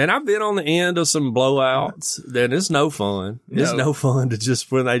 Yeah. And I've been on the end of some blowouts. Then it's no fun. It's no fun to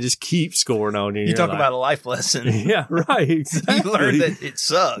just when they just keep scoring on you. You talk about a life lesson. Yeah, right. Exactly. You learn that it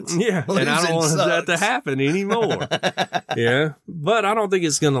sucks. Yeah. And I don't want that to happen anymore. Yeah. But I don't think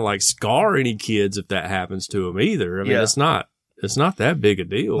it's going to like scar any kids if that happens to them either. I mean, it's not that big a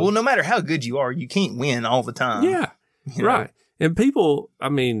deal. Well, no matter how good you are, you can't win all the time. Yeah. Right. And people, I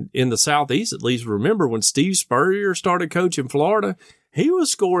mean, in the Southeast at least, remember when Steve Spurrier started coaching Florida, he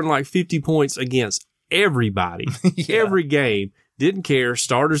was scoring like 50 points against everybody. Every game. Didn't care.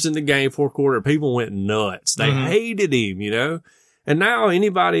 Starters in the game, fourth quarter, people went nuts. They hated him, And now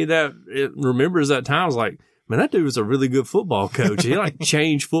anybody that remembers that time is like, man, that dude was a really good football coach. He like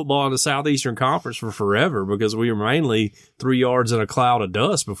changed football in the Southeastern Conference for forever because we were mainly 3 yards in a cloud of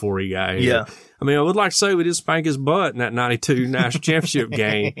dust before he got here. Yeah. I mean, I would like to say we did spank his butt in that 92 national championship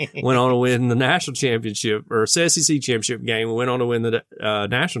game. Went on to win the national championship or SEC championship game. We went on to win the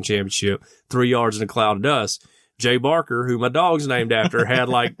national championship, 3 yards in a cloud of dust. Jay Barker, who my dog's named after, had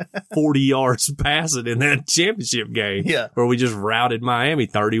like 40 yards passing in that championship game. Yeah. Where we just routed Miami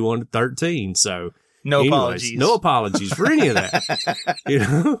 31-13. So. No apologies. No apologies for any of that.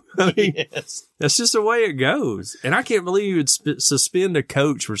 I mean, that's just the way it goes. And I can't believe you would suspend a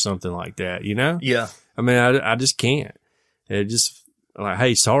coach for something like that, Yeah. I mean, I just can't. It just like,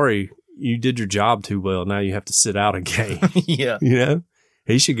 hey, sorry, you did your job too well. Now you have to sit out a game. Yeah.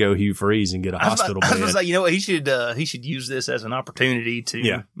 He should go Hugh Freeze and get a hospital bed. I was going to say, what? He should use this as an opportunity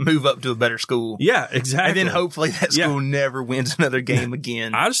to move up to a better school. Yeah, exactly. And then hopefully that school never wins another game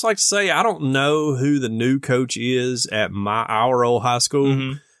again. I just like to say, I don't know who the new coach is at our old high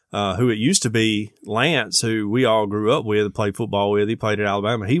school. Who it used to be, Lance, who we all grew up with, played football with. He played at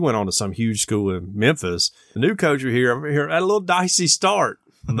Alabama. He went on to some huge school in Memphis. The new coach over here had a little dicey start.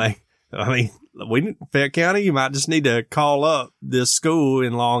 Fayette County, you might just need to call up this school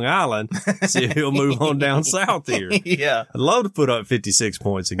in Long Island, see if he'll move on down south here. Yeah. I'd love to put up 56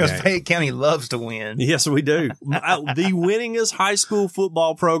 points a game. Because Fayette County loves to win. Yes, we do. The winningest high school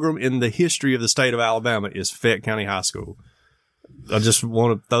football program in the history of the state of Alabama is Fayette County High School. I just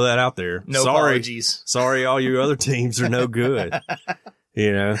want to throw that out there. No apologies. Sorry, all you other teams are no good.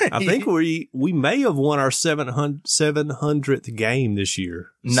 I think we may have won our 700th game this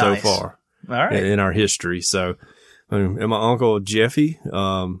year so far. All right. In our history. So, and my uncle Jeffy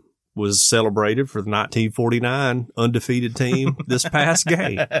was celebrated for the 1949 undefeated team this past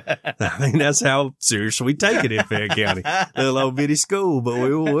game. I mean, that's how serious we take it in Fayette County. Little old bitty school, but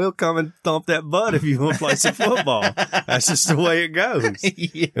we'll come and thump that butt if you want to play some football. That's just the way it goes.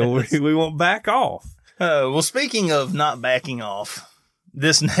 Yes. And we won't back off. Well, speaking of not backing off,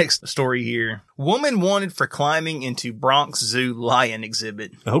 this next story here. Woman wanted for climbing into Bronx Zoo lion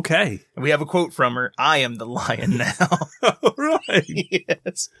exhibit. Okay. We have a quote from her. I am the lion now. All right.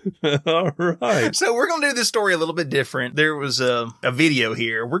 Yes. All right. So we're going to do this story a little bit different. There was a video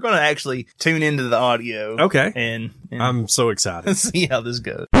here. We're going to actually tune into the audio. Okay. And I'm so excited. See how this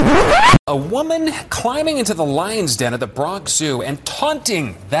goes. A woman climbing into the lion's den at the Bronx Zoo and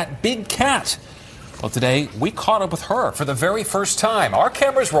taunting that big cat. Well, today, we caught up with her for the very first time. Our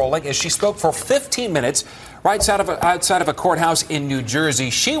camera's rolling as she spoke for 15 minutes right outside of a courthouse in New Jersey.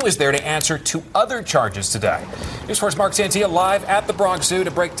 She was there to answer 2 other charges today. News 4's Mark Santia live at the Bronx Zoo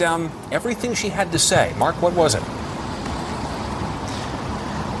to break down everything she had to say. Mark, what was it?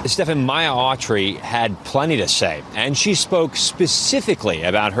 Stephen, Maya Autry had plenty to say, and she spoke specifically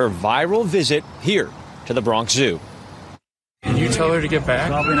about her viral visit here to the Bronx Zoo. Did you tell her to get back?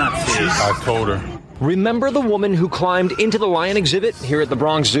 Probably not. I told her. Remember the woman who climbed into the lion exhibit here at the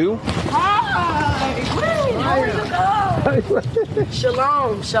Bronx Zoo? Hi!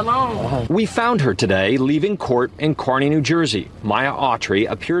 Shalom, shalom. We found her today leaving court in Kearney, New Jersey. Maya Autry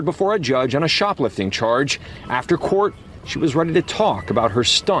appeared before a judge on a shoplifting charge. After court, she was ready to talk about her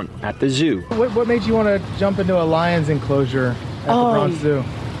stunt at the zoo. What made you want to jump into a lion's enclosure at the Bronx Zoo?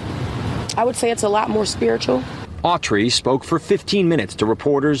 I would say it's a lot more spiritual. Autry spoke for 15 minutes to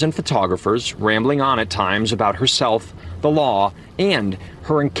reporters and photographers, rambling on at times about herself, the law, and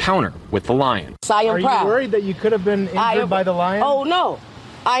her encounter with the lion. I am proud. Are you worried that you could have been injured by the lion? Oh, no.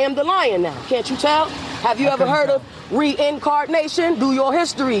 I am the lion now. Can't you tell? Have you ever heard of reincarnation? Do your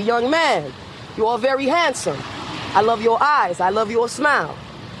history, young man. You are very handsome. I love your eyes. I love your smile.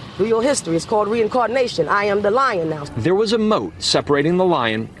 Do your history. It's called reincarnation. I am the lion now. There was a moat separating the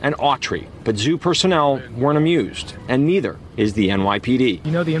lion and Autry, but zoo personnel weren't amused, and neither is the NYPD.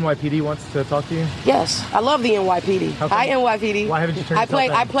 You know the NYPD wants to talk to you? Yes, I love the NYPD. Hi, NYPD. Why haven't you turned yourself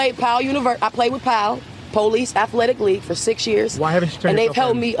in? I played PAL University. I played with PAL, Police Athletic League, for 6 years. Why haven't you turned yourself in? And they've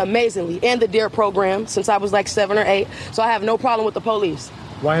helped me amazingly in the DARE program since I was like 7 or 8, so I have no problem with the police.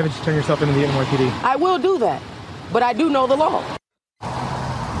 Why haven't you turned yourself into the NYPD? I will do that, but I do know the law.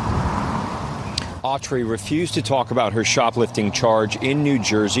 Autry refused to talk about her shoplifting charge in New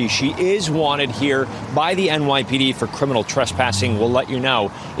Jersey. She is wanted here by the NYPD for criminal trespassing. We'll let you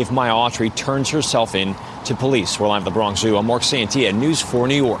know if Maya Autry turns herself in to police. We're live at the Bronx Zoo. I'm Mark Santia, News 4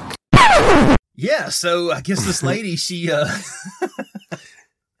 New York. Yeah, so I guess this lady, she...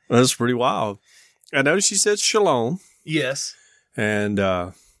 That's pretty wild. I noticed she said shalom. Yes. And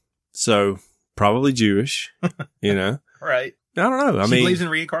so probably Jewish, you know. Right. I don't know. She believes in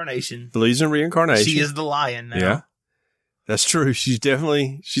reincarnation. Believes in reincarnation. She is the lion now. Yeah. That's true. She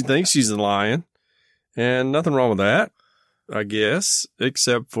thinks she's the lion. And nothing wrong with that, I guess,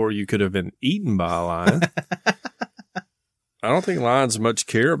 except for you could have been eaten by a lion. I don't think lions much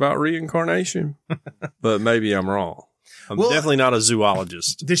care about reincarnation, but maybe I'm wrong. I'm definitely not a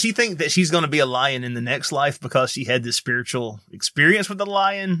zoologist. Does she think that she's going to be a lion in the next life because she had this spiritual experience with the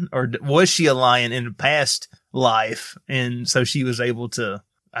lion? Or was she a lion in a past life? And so she was able to,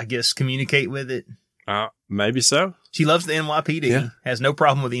 I guess, communicate with it? Maybe so. She loves the NYPD. Yeah. Has no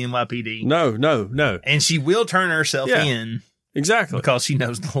problem with the NYPD. No. And she will turn herself in. Exactly. Because she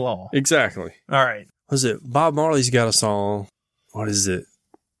knows the law. Exactly. All right. Was it Bob Marley's got a song? What is it?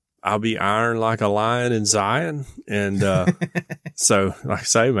 I'll be iron like a lion in Zion. And so, like I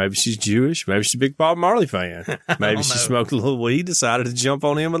say, maybe she's Jewish. Maybe she's a big Bob Marley fan. Maybe she smoked a little weed, decided to jump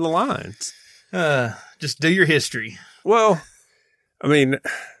on him with the lions. Just do your history. Well, I mean,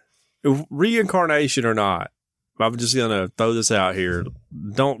 reincarnation or not, I'm just going to throw this out here.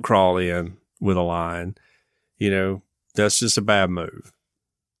 Don't crawl in with a lion. You know, that's just a bad move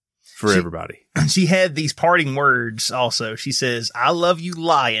for everybody. She had these parting words also. She says, I love you,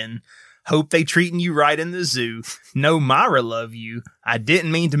 lion. Hope they treating you right in the zoo. Know Myra love you. I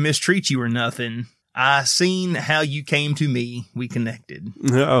didn't mean to mistreat you or nothing. I seen how you came to me. We connected.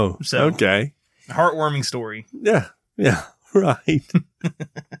 Oh, so, okay. Heartwarming story. Yeah, right.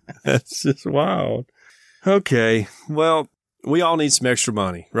 That's just wild. Okay, well, we all need some extra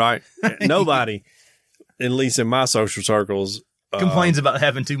money, right? Nobody, at least in my social circles, complains about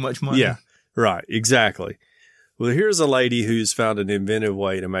having too much money. Yeah, right, exactly. Well, here's a lady who's found an inventive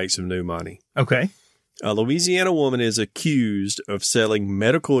way to make some new money. Okay. A Louisiana woman is accused of selling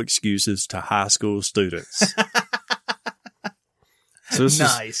medical excuses to high school students. So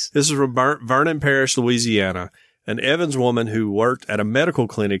this is from Vernon Parish, Louisiana. An Evans woman who worked at a medical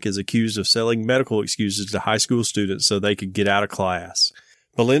clinic is accused of selling medical excuses to high school students so they could get out of class.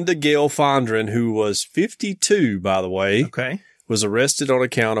 Belinda Gail Fondren, who was 52, by the way, was arrested on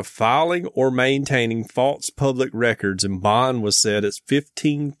account of filing or maintaining false public records, and bond was set at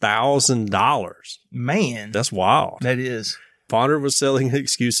 $15,000. Man. That's wild. That is. Fonder was selling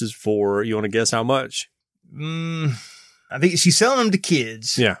excuses for, you want to guess how much? I think she's selling them to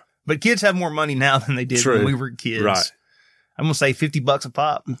kids. Yeah. But kids have more money now than they did when we were kids. Right. I'm going to say $50 a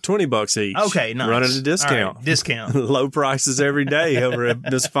pop. $20 each. Okay, nice. Running a discount. Right, discount. Low prices every day over at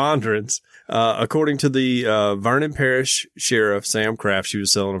Miss Fondren's. According to the Vernon Parish Sheriff, Sam Kraft, she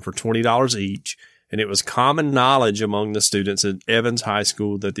was selling them for $20 each. And it was common knowledge among the students at Evans High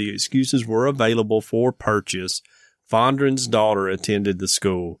School that the excuses were available for purchase. Fondren's daughter attended the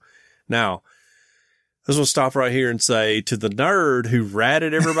school. Now, I just want to stop right here and say to the nerd who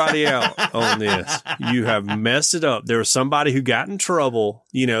ratted everybody out on this, you have messed it up. There was somebody who got in trouble,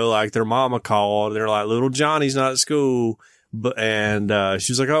 like their mama called. They're like, little Johnny's not at school. And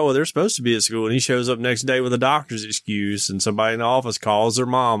she was like, oh, well, they're supposed to be at school. And he shows up next day with a doctor's excuse, and somebody in the office calls their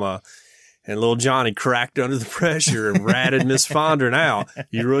mama. And little Johnny cracked under the pressure and ratted Miss Fondren out.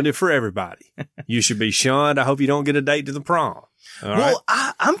 You ruined it for everybody. You should be shunned. I hope you don't get a date to the prom. Well,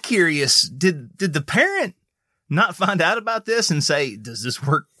 I'm curious. Did the parent not find out about this and say, does this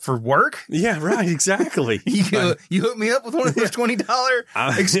work for work? Yeah, right. Exactly. You hook me up with one of those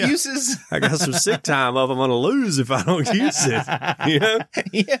 $20 excuses? Yeah. I got some sick time up I'm going to lose if I don't use it.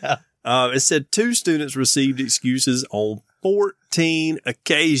 Yeah. It said 2 students received excuses on 14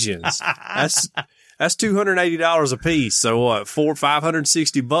 occasions. That's $280 a piece. So what?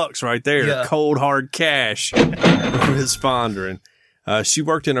 $560 right there. Yeah. Cold hard cash for Miss Fondren. She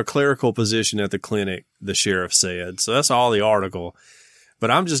worked in a clerical position at the clinic, the sheriff said. So that's all the article.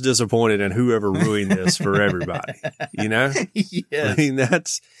 But I'm just disappointed in whoever ruined this for everybody. Yes. I mean,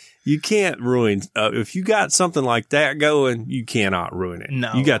 you can't ruin, if you got something like that going, you cannot ruin it.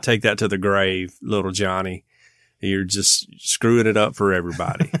 No. You got to take that to the grave, little Johnny. You're just screwing it up for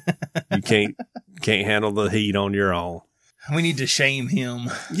everybody. You can't handle the heat on your own. We need to shame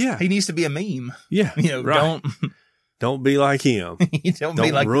him. Yeah. He needs to be a meme. Yeah. Right. Don't be like him. Don't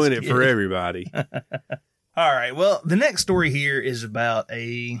be like ruin it for everybody. All right. Well, the next story here is about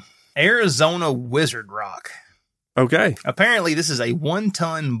a Arizona wizard rock. Okay. Apparently, this is a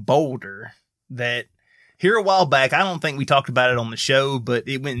 1-ton boulder that here a while back, I don't think we talked about it on the show, but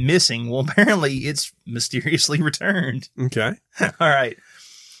it went missing. Well, apparently it's mysteriously returned. Okay. All right.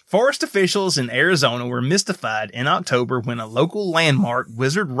 Forest officials in Arizona were mystified in October when a local landmark,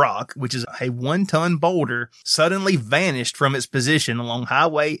 Wizard Rock, which is a 1-ton boulder, suddenly vanished from its position along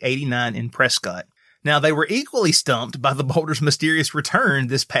Highway 89 in Prescott. Now, they were equally stumped by the boulder's mysterious return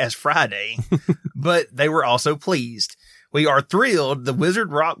this past Friday, but they were also pleased. We are thrilled the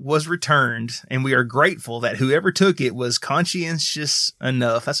Wizard Rock was returned, and we are grateful that whoever took it was conscientious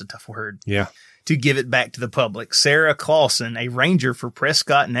enough, that's a tough word, to give it back to the public. Sarah Clausen, a ranger for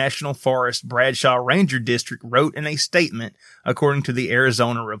Prescott National Forest Bradshaw Ranger District, wrote in a statement, according to the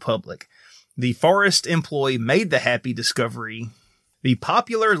Arizona Republic. The forest employee made the happy discovery. The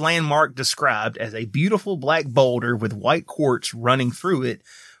popular landmark, described as a beautiful black boulder with white quartz running through it,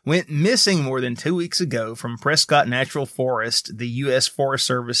 went missing more than 2 weeks ago from Prescott Natural Forest, the U.S. Forest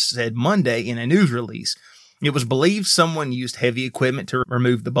Service said Monday in a news release. It was believed someone used heavy equipment to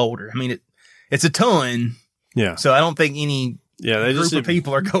remove the boulder. I mean, it's a ton. Yeah. So I don't think any they group of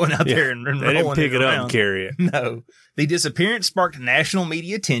people are going out there and they didn't pick it up and carry it. No. The disappearance sparked national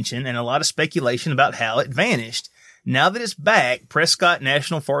media attention and a lot of speculation about how it vanished. Now that it's back, Prescott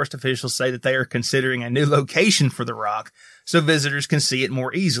National Forest officials say that they are considering a new location for the rock so visitors can see it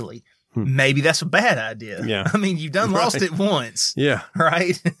more easily. Maybe that's a bad idea. Yeah. I mean, you've done lost it once. Yeah.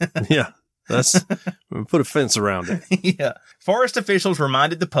 Right? Yeah. Put a fence around it. Yeah. Forest officials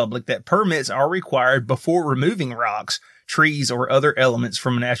reminded the public that permits are required before removing rocks, trees, or other elements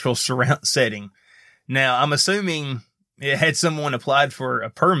from a natural surround setting. Now, I'm assuming it had someone applied for a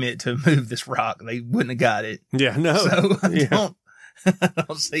permit to move this rock. They wouldn't have got it. Yeah, no. So I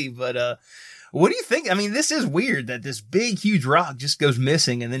don't see. But what do you think? I mean, this is weird that this big, huge rock just goes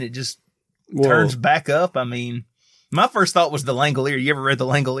missing and then it just turns back up. I mean, my first thought was the Langoliers. You ever read the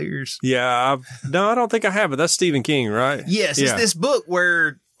Langoliers? Yeah. No, I don't think I have, but that's Stephen King, right? Yes. It's this book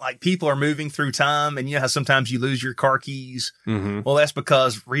where like people are moving through time, and you know how sometimes you lose your car keys? Mm-hmm. Well, that's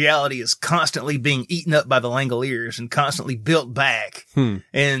because reality is constantly being eaten up by the Langoliers and constantly built back. And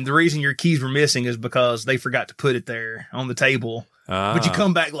the reason your keys were missing is because they forgot to put it there on the table. But you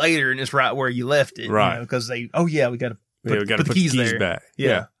come back later and it's right where you left it. Right. Because we got to put the keys there. Back.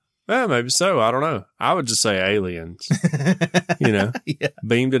 Yeah. Yeah, maybe so. I don't know. I would just say aliens. Yeah.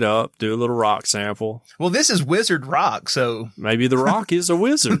 Beamed it up, do a little rock sample. Well, this is wizard rock, so maybe the rock is a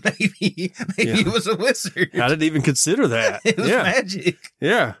wizard. maybe it was a wizard. I didn't even consider that. It was magic.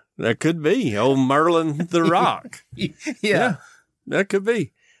 Yeah, that could be old Merlin the Rock. Yeah, that could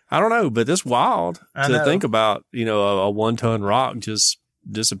be. I don't know, but it's wild to think about. A 1-ton rock just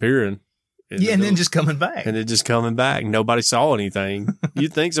disappearing. And then just coming back. And then just coming back. Nobody saw anything.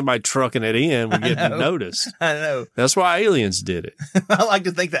 You'd think somebody trucking it in would get noticed. I know. That's why aliens did it. I like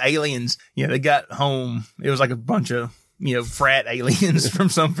to think the aliens, they got home. It was like a bunch of, frat aliens from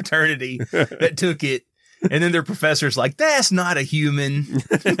some fraternity that took it. And then their professor's like, that's not a human.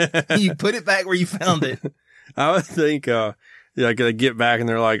 You put it back where you found it. I would think, they get back and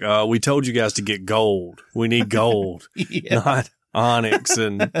they're like, we told you guys to get gold. We need gold. Not onyx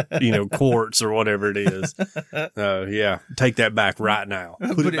and, quartz or whatever it is. Take that back right now.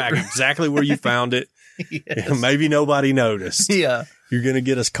 Put it back exactly where you found it. Yes. Maybe nobody noticed. Yeah. You're going to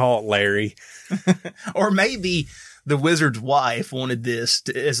get us caught, Larry. Or maybe the wizard's wife wanted this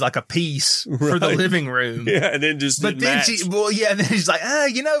as like a piece for the living room. Yeah, and then just then then she's like,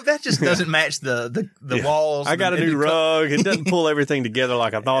 that just doesn't match the walls. I got a new rug. It doesn't pull everything together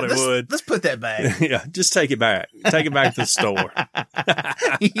like I thought it would. Let's put that back. Yeah, just take it back. Take it back to the store.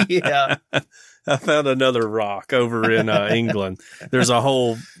 Yeah. I found another rock over in England. There's a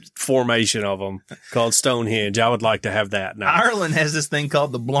whole formation of them called Stonehenge. I would like to have that now. Ireland has this thing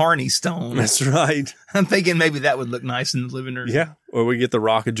called the Blarney Stone. That's right. I'm thinking maybe that would look nice in the living room. Yeah. Or we get the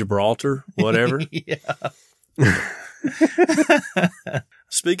Rock of Gibraltar, whatever. Yeah.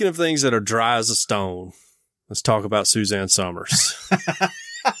 Speaking of things that are dry as a stone, let's talk about Suzanne Summers.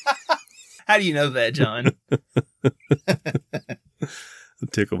 How do you know that, John? I'll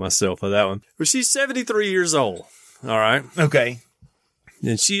tickle myself with that one. Well, she's 73 years old. All right. Okay.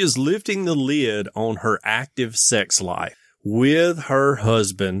 And she is lifting the lid on her active sex life with her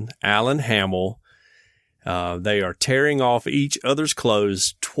husband, Alan Hamill. They are tearing off each other's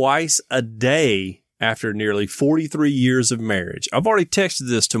clothes twice a day after nearly 43 years of marriage. I've already texted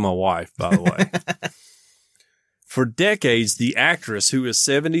this to my wife, by the way. For decades, the actress, who is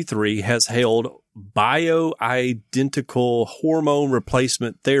 73, has held bioidentical hormone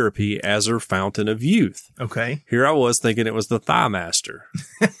replacement therapy as her fountain of youth. Okay. Here I was thinking it was the Thigh Master.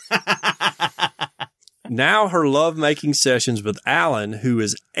 Now her lovemaking sessions with Alan, who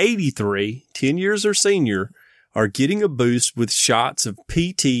is 83, 10 years her senior, are getting a boost with shots of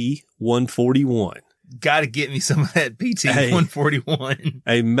PT 141. Got to get me some of that PT 141.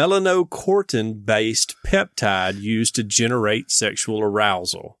 A melanocortin-based peptide used to generate sexual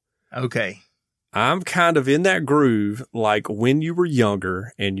arousal. Okay. I'm kind of in that groove like when you were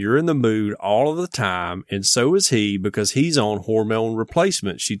younger and you're in the mood all of the time, and so is he because he's on hormone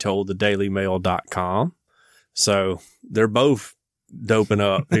replacement, she told the dailymail.com. So they're both doping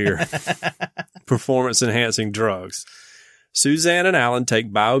up here. Performance-enhancing drugs. Suzanne and Alan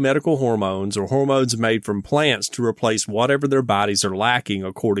take biomedical hormones or hormones made from plants to replace whatever their bodies are lacking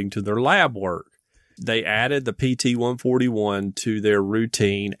according to their lab work. They added the PT-141 to their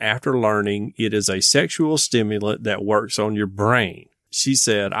routine after learning it is a sexual stimulant that works on your brain. She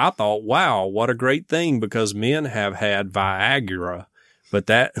said, I thought, wow, what a great thing because men have had Viagra, but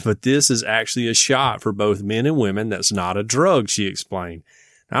this is actually a shot for both men and women. That's not a drug, she explained.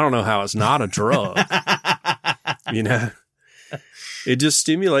 I don't know how it's not a drug. It just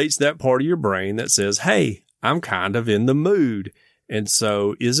stimulates that part of your brain that says, hey, I'm kind of in the mood. And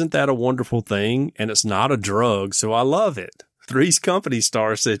so isn't that a wonderful thing? And it's not a drug, so I love it. Three's Company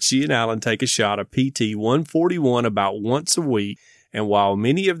star said she and Alan take a shot of PT 141 about once a week. And while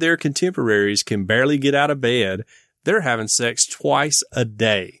many of their contemporaries can barely get out of bed, they're having sex twice a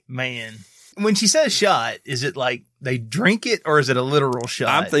day. Man. When she says shot, is it like they drink it or is it a literal shot?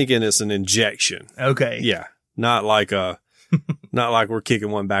 I'm thinking it's an injection. Okay. Yeah. Not like we're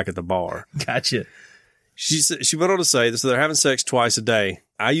kicking one back at the bar. Gotcha. She went on to say, so they're having sex twice a day.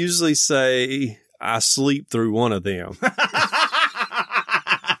 I usually say I sleep through one of them.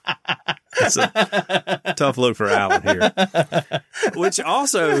 It's a tough look for Alan here. Which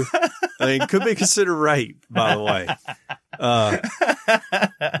also, could be considered rape, by the way.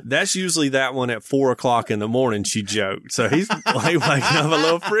 That's usually that one at 4 o'clock in the morning, she joked. So he's like waking up a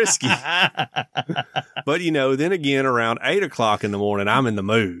little frisky. But, then again, around 8 o'clock in the morning, I'm in the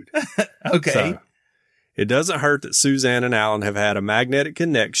mood. Okay. So, it doesn't hurt that Suzanne and Alan have had a magnetic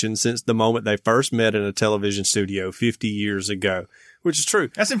connection since the moment they first met in a television studio 50 years ago. which is true.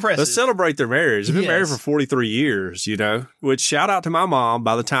 That's impressive. Let's celebrate their marriage. They've been married for 43 years, you know, which shout out to my mom.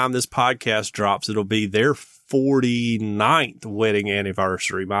 By the time this podcast drops, it'll be their 49th wedding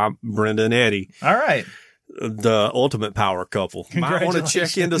anniversary. Brenda and Eddie. All right. The ultimate power couple. Might want to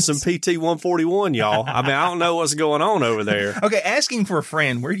check into some PT 141, y'all. I mean, I don't know what's going on over there. Okay, asking for a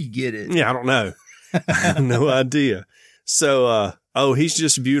friend, where do you get it? Yeah, I don't know. I have no idea. So, he's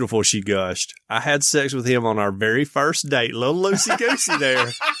just beautiful, she gushed. I had sex with him on our very first date. Little loosey-goosey there.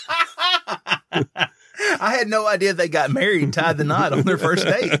 I had no idea they got married and tied the knot on their first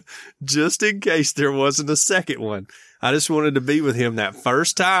date. Just in case there wasn't a second one. I just wanted to be with him that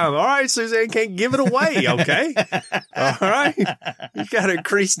first time. All right, Suzanne, can't give it away, okay? All right? You got to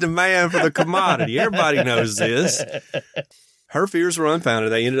increase demand for the commodity. Everybody knows this. Her fears were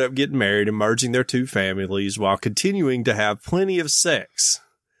unfounded. They ended up getting married and merging their two families while continuing to have plenty of sex.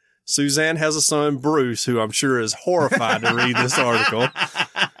 Suzanne has a son, Bruce, who I'm sure is horrified to read this article,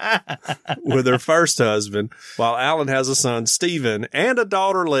 with her first husband, while Alan has a son, Stephen, and a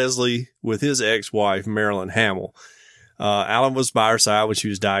daughter, Leslie, with his ex-wife, Marilyn Hamill. Alan was by her side when she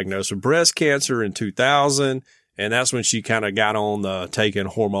was diagnosed with breast cancer in 2000, and that's when she kind of got on the taking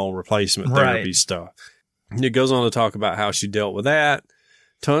hormone replacement therapy stuff. It goes on to talk about how she dealt with that.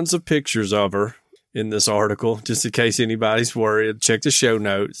 Tons of pictures of her in this article, just in case anybody's worried. Check the show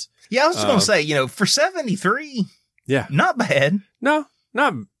notes. Yeah, I was just going to say, you know, for 73, not bad. No.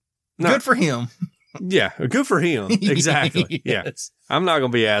 Good for him. Yeah, good for him. Exactly. Yes. Yeah. I'm not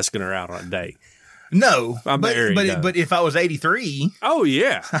going to be asking her out on a date. No, I'm married. But if I was 83, oh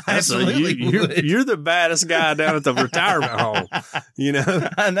yeah, absolutely, you're the baddest guy down at the retirement home. You know,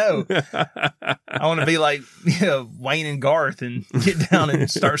 I know. I want to be like Wayne and Garth and get down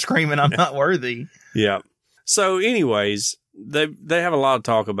and start screaming, "I'm not worthy." Yeah. So, anyways, they have a lot of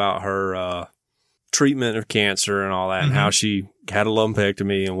talk about her treatment of cancer and all that, and how she had a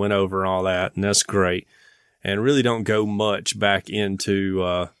lumpectomy and went over and all that, and that's great. And really don't go much back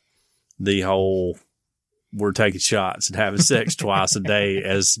into the whole we're taking shots and having sex twice a day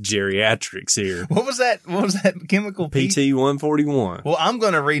as geriatrics here. What was that chemical? PT 141. Well, I'm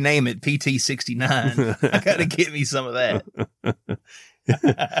going to rename it PT 69. I got to get me some of that.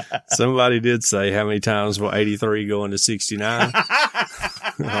 Somebody did say, how many times will 83 go into 69?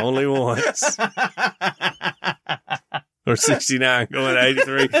 Only once. Or 69 going to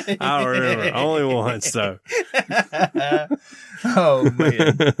 83. I don't remember. Only once, though. Oh,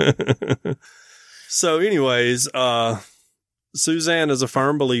 man. So, anyways, Suzanne is a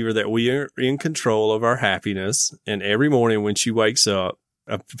firm believer that we are in control of our happiness. And every morning when she wakes up,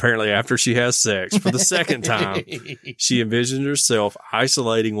 apparently after she has sex for the second time, she envisions herself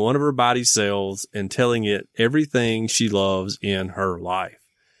isolating one of her body cells and telling it everything she loves in her life.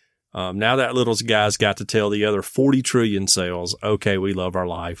 Now that little guy's got to tell the other 40 trillion cells, okay, we love our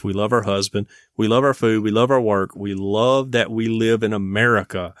life. We love our husband. We love our food. We love our work. We love that we live in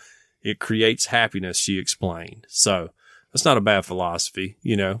America. It creates happiness, she explained. So that's not a bad philosophy.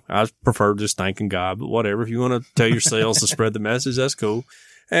 You know, I prefer just thanking God, but whatever. If you want to tell your cells to spread the message, that's cool.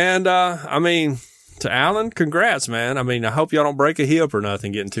 And, I mean, to Alan, congrats, man. I mean, I hope y'all don't break a hip or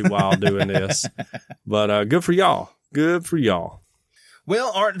nothing getting too wild doing this, but, good for y'all. Good for y'all.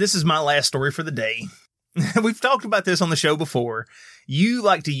 Well, Art, this is my last story for the day. We've talked about this on the show before. You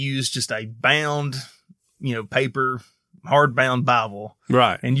like to use just a bound, paper, hardbound Bible.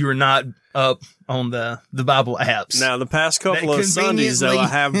 Right. And you are not up on the Bible apps. Now, the past couple of Sundays, though, I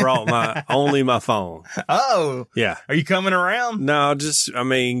have brought only my phone. Oh. Yeah. Are you coming around? No,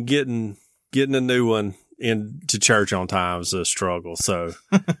 getting a new one into church on time is a struggle. So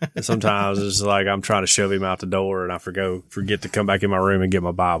sometimes it's like I'm trying to shove him out the door and I forget to come back in my room and get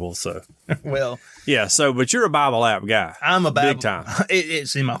my Bible. So, well, yeah. So, but you're a Bible app guy. I'm a Bible. Big time.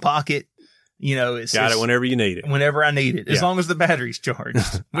 It's in my pocket. It's got it whenever you need it. Whenever I need it, as long as the battery's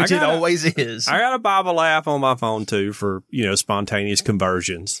charged, which it always is. I got a Bible app on my phone too for spontaneous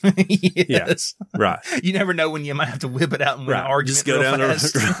conversions. Yes, yeah, right. You never know when you might have to whip it out and win an argument. Just go down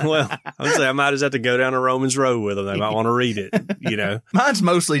I might just have to go down to Romans Road with them. They might want to read it. Mine's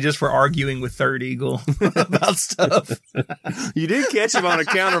mostly just for arguing with Third Eagle about stuff. You did catch him on a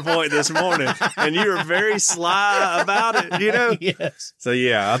counterpoint this morning, and you were very sly about it. Yes. So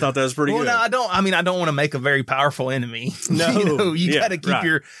yeah, I thought that was pretty good. No, I don't want to make a very powerful enemy. No. You got to keep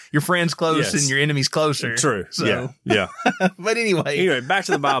your friends close and your enemies closer. True. So. Yeah. But anyway, back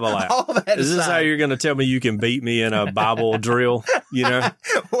to the Bible app. All that Is this how you're going to tell me you can beat me in a Bible drill?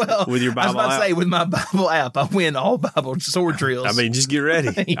 Well, with your Bible I was about app? to say, with my Bible app, I win all Bible sword drills. I mean, just get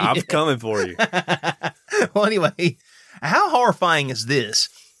ready. I'm coming for you. Well, anyway, how horrifying is this?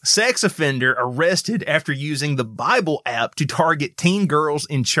 sex offender arrested after using the Bible app to target teen girls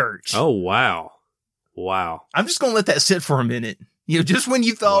in church. Oh, wow. Wow. I'm just going to let that sit for a minute. Just when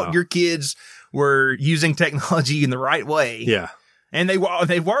you thought your kids were using technology in the right way. Yeah. And they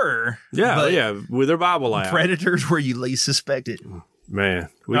were. Yeah, with their Bible app. Predators where you least suspected. Man,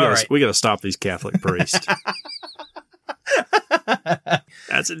 we got to stop these Catholic priests.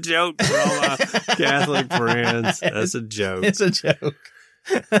 That's a joke for all my Catholic friends. That's a joke. It's a joke.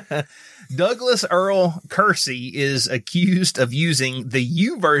 Douglas Earl Kersey is accused of using the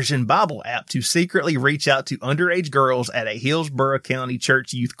YouVersion Bible app to secretly reach out to underage girls at a Hillsborough County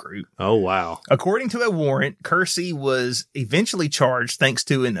church youth group. Oh, wow. According to a warrant, Kersey was eventually charged thanks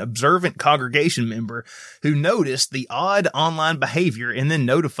to an observant congregation member who noticed the odd online behavior and then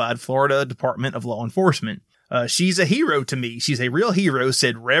notified Florida Department of Law Enforcement. She's a hero to me. She's a real hero,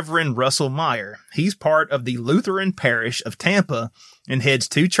 said Reverend Russell Meyer. He's part of the Lutheran Parish of Tampa and heads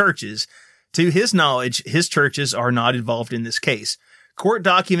 2 churches. To his knowledge, his churches are not involved in this case. Court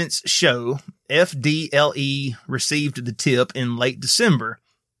documents show FDLE received the tip in late September.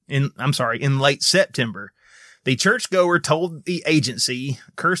 The churchgoer told the agency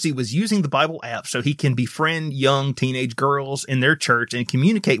Kersey was using the Bible app so he can befriend young teenage girls in their church and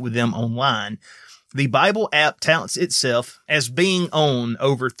communicate with them online. The Bible app touts itself as being on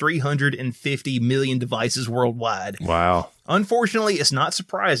over 350 million devices worldwide. Wow. Unfortunately, it's not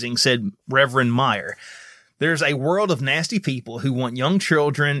surprising, said Reverend Meyer. There's a world of nasty people who want young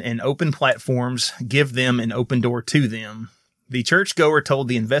children and open platforms, give them an open door to them. The churchgoer told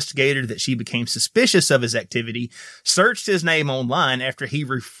the investigator that she became suspicious of his activity, searched his name online after he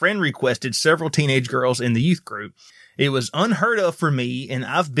friend requested several teenage girls in the youth group. It was unheard of for me, and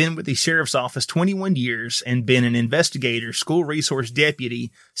I've been with the sheriff's office 21 years and been an investigator, school resource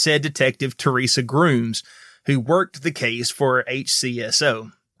deputy, said Detective Teresa Grooms, who worked the case for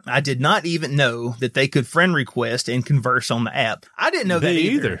HCSO. I did not even know that they could friend request and converse on the app. I didn't know that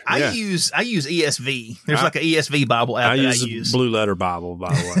either. I use ESV. There's like an ESV Bible app that I use. Blue Letter Bible,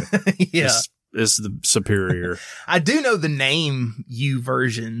 by the way. Yeah. It's the superior. I do know the name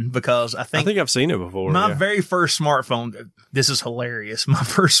YouVersion because I think I've seen it before. My very first smartphone, this is hilarious. My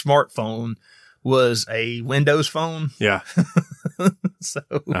first smartphone was a Windows phone. Yeah. So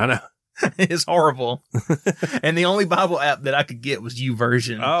I know. It's horrible. And the only Bible app that I could get was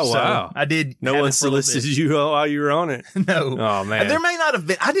YouVersion. Oh, wow. So I did. No one solicited you while you were on it? No. Oh, man. There may not have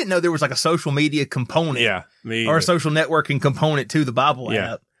been. I didn't know there was like a social media component. Yeah. Me either. Or a social networking component to the Bible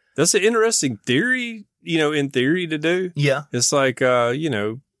app. That's an interesting theory, in theory to do. Yeah. It's like,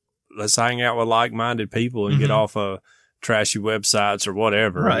 let's hang out with like-minded people and get off of trashy websites or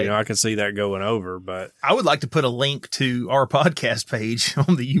whatever. Right. I can see that going over, but I would like to put a link to our podcast page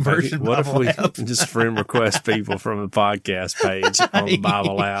on the YouVersion Bible app. What if we just friend request people from the podcast page on the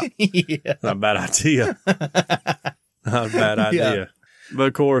Bible app? Yeah. Not a bad idea. Not a bad idea. Yeah. But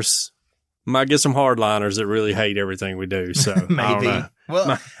of course, might get some hardliners that really hate everything we do. So maybe. I don't know.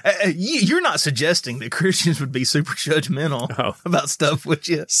 Well, you're not suggesting that Christians would be super judgmental about stuff, would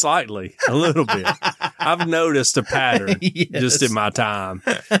you? Slightly, a little bit. I've noticed a pattern just in my time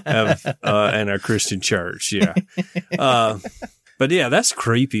of in a Christian church. Yeah. But yeah, that's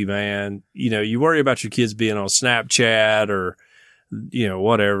creepy, man. You worry about your kids being on Snapchat or,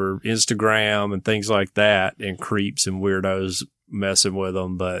 whatever, Instagram and things like that, and creeps and weirdos messing with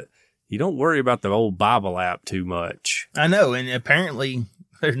them. But you don't worry about the old Bible app too much. I know. And apparently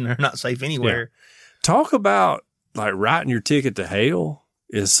they're not safe anywhere. Yeah. Talk about like writing your ticket to hell.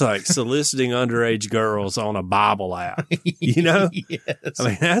 It's like soliciting underage girls on a Bible app, Yes. I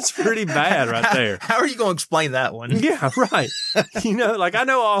mean, that's pretty bad right there. How are you going to explain that one? Yeah, right. I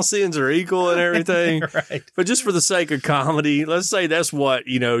know all sins are equal and everything, right. But just for the sake of comedy, let's say that's what,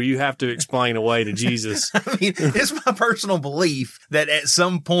 you have to explain away to Jesus. I mean, it's my personal belief that at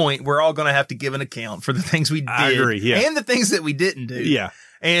some point we're all going to have to give an account for the things we did. I agree, yeah. And the things that we didn't do. Yeah.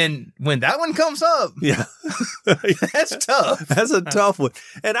 And when that one comes up, yeah, that's tough. That's a tough one.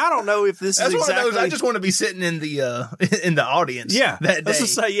 And I don't know if this is exactly. One of those, I just want to be sitting in the audience. Yeah, that day. Let's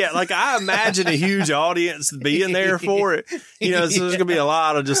just say, like I imagine a huge audience being there for it. So there's gonna be a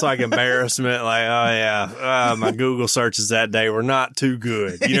lot of just like embarrassment, like my Google searches that day were not too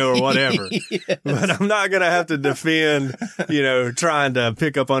good, or whatever. Yes. But I'm not gonna have to defend, trying to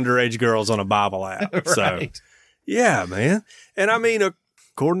pick up underage girls on a Bible app. Right. So, yeah, man. And I mean,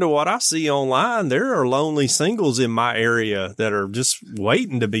 according to what I see online, there are lonely singles in my area that are just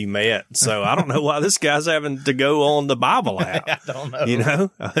waiting to be met. So I don't know why this guy's having to go on the Bible app. I don't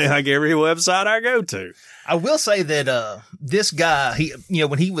know. Like every website I go to. I will say that this guy,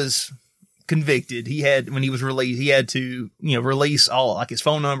 when he was convicted, when he was released, he had to, release all, like his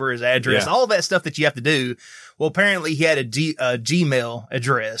phone number, his address, all that stuff that you have to do. Well, apparently he had a Gmail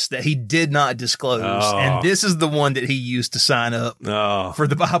address that he did not disclose. Oh. And this is the one that he used to sign up for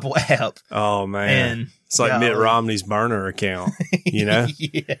the Bible app. Oh, man. And it's like Mitt Romney's burner account, Yeah.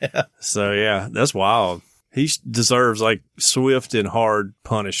 So, yeah, that's wild. He deserves like swift and hard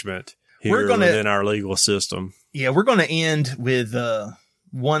punishment here within our legal system. Yeah, we're going to end with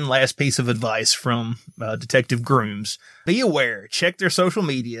one last piece of advice from Detective Grooms. Be aware. Check their social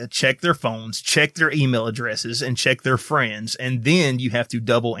media, check their phones, check their email addresses, and check their friends. And then you have to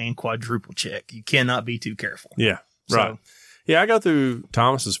double and quadruple check. You cannot be too careful. Yeah, right. Yeah, I go through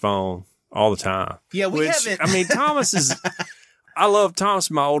Thomas's phone all the time. Yeah, we haven't. I mean, Thomas is... I love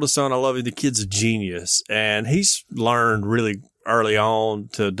Thomas, my oldest son. I love him. The kid's a genius. And he's learned really early on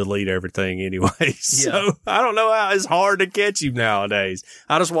to delete everything anyway. So I don't know how it's hard to catch him nowadays.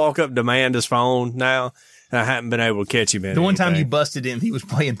 I just walk up and demand his phone now, and I haven't been able to catch him in The one time you busted him, he was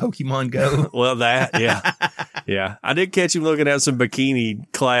playing Pokemon Go. Well, yeah. I did catch him looking at some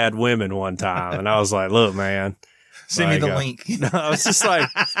bikini-clad women one time, and I was like, look, man. Send me the link. No, I was just like...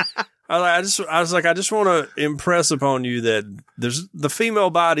 I just want to impress upon you that the female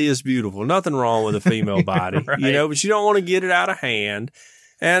body is beautiful. Nothing wrong with a female body, right. But you don't want to get it out of hand.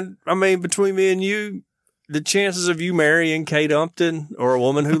 And I mean, between me and you, the chances of you marrying Kate Upton or a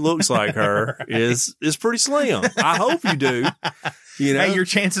woman who looks like her right. is pretty slim. I hope you do. Hey, your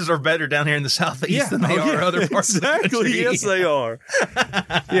chances are better down here in the Southeast than they are other parts of the country. Yes, they are.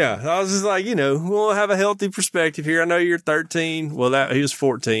 Yeah. I was just like, we'll have a healthy perspective here. I know you're 13. Well, he was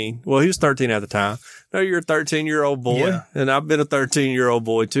 14. Well, he was 13 at the time. I know you're a 13-year-old boy, and I've been a 13-year-old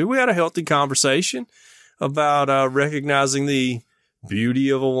boy too. We had a healthy conversation about recognizing the beauty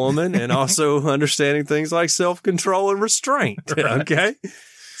of a woman and also understanding things like self-control and restraint. Right. Okay.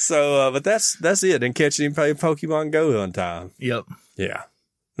 So, but that's it. And catching him playing Pokemon Go on time. Yep. Yeah.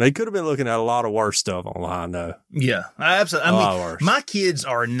 They could have been looking at a lot of worse stuff online, though. Yeah, absolutely. I mean, my kids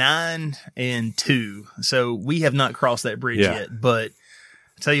are 9 and 2, so we have not crossed that bridge yet. But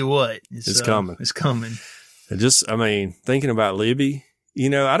I tell you what, it's coming. It's coming. Thinking about Libby,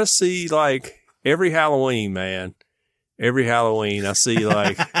 I just see like every Halloween, man. Every Halloween, I see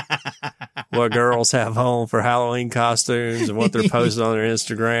like what girls have on for Halloween costumes and what they're posting on their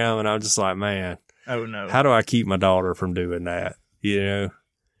Instagram, and I'm just like, man, oh no, how do I keep my daughter from doing that? And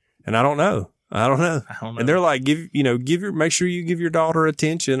I don't know. And they're like, make sure you give your daughter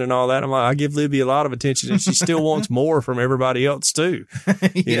attention and all that. I'm like, I give Libby a lot of attention, and she still wants more from everybody else too.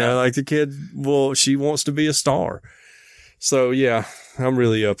 Like the kid, she wants to be a star. So yeah, I'm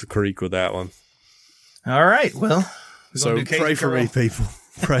really up the creek with that one. All right, well. So pray for me, people.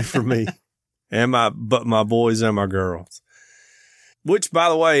 Pray for me and my boys and my girls. Which, by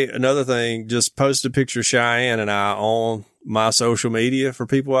the way, another thing, just post a picture of Cheyenne and I on my social media for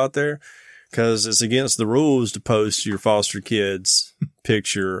people out there, because it's against the rules to post your foster kid's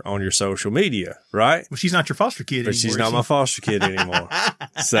picture on your social media, right? Well, she's not your foster kid anymore. But she's not my foster kid anymore.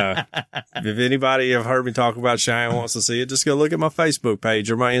 So if anybody have heard me talk about Cheyenne wants to see it, just go look at my Facebook page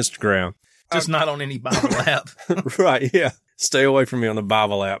or my Instagram. Just not on any Bible app. Right, yeah. Stay away from me on the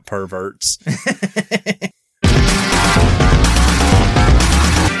Bible app, perverts.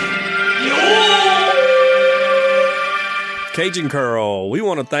 Cajun Curl. We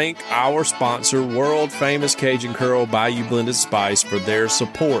want to thank our sponsor, world famous Cajun Curl Bayou Blended Spice, for their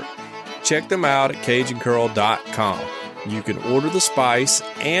support. Check them out at CajunCurl.com. You can order the spice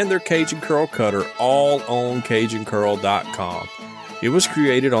and their Cajun Curl cutter all on CajunCurl.com. It was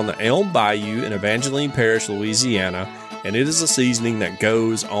created on the Elm Bayou in Evangeline Parish, Louisiana, and it is a seasoning that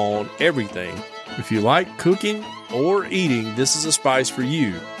goes on everything. If you like cooking or eating, this is a spice for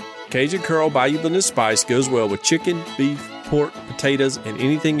you. Cajun Curl Bayou Blended Spice goes well with chicken, beef, pork, potatoes, and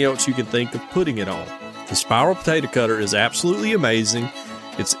anything else you can think of putting it on. The spiral potato cutter is absolutely amazing.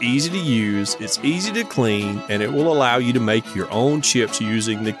 It's easy to use, it's easy to clean, and it will allow you to make your own chips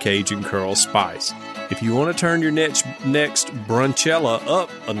using the Cajun Curl spice. If you want to turn your next Brunchella up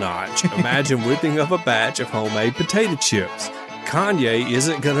a notch, imagine whipping up a batch of homemade potato chips. Kanye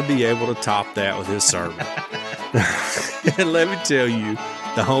isn't going to be able to top that with his sermon. And let me tell you,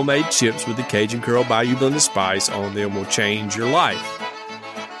 the homemade chips with the Cajun Curl Bayou Blended Spice on them will change your life.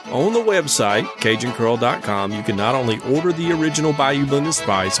 On the website, CajunCurl.com, you can not only order the original Bayou Blended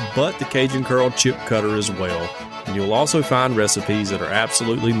Spice, but the Cajun Curl chip cutter as well. And you'll also find recipes that are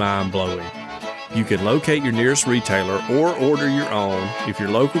absolutely mind-blowing. You can locate your nearest retailer or order your own. If your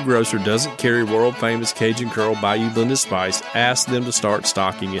local grocer doesn't carry world-famous Cajun Curl Bayou Blended Spice, ask them to start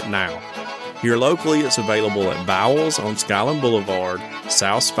stocking it now. Here locally, it's available at Bowles on Skyland Boulevard,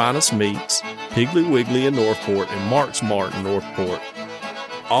 South's Finest Meats, Piggly Wiggly in Northport, and Mark's Mart in Northport.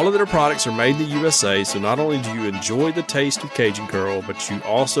 All of their products are made in the USA, so not only do you enjoy the taste of Cajun Curl, but you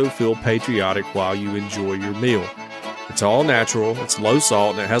also feel patriotic while you enjoy your meal. It's all natural, it's low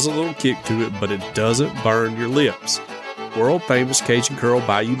salt, and it has a little kick to it, but it doesn't burn your lips. World famous Cajun Curl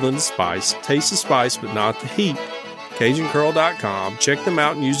Bayou Blended Spice. Taste the spice, but not the heat. CajunCurl.com. Check them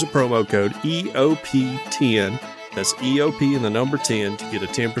out and use the promo code EOP10. That's EOP and the number 10 to get a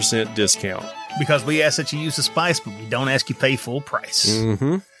 10% discount. Because we ask that you use the spice, but we don't ask you pay full price.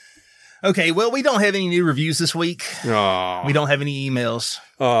 Mm-hmm. Okay, well, we don't have any new reviews this week. Aww. We don't have any emails.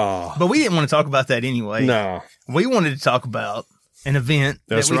 Aww. But we didn't want to talk about that anyway. No. We wanted to talk about an event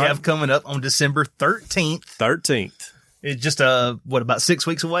that we have coming up on December 13th. It's just, about 6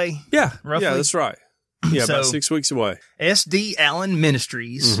 weeks away? Yeah. Roughly? Yeah, that's right. Yeah, about 6 weeks away. SD Allen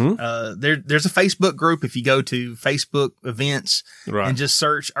Ministries. Mm-hmm. There's a Facebook group. If you go to Facebook events and just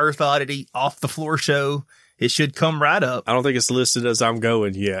search Earth Oddity Off the Floor Show, it should come right up. I don't think it's listed as I'm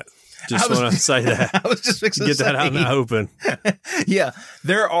going yet. Just want to say that. I was just fixing to get that out in the open. Yeah,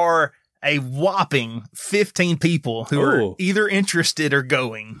 there are a whopping 15 people who are either interested or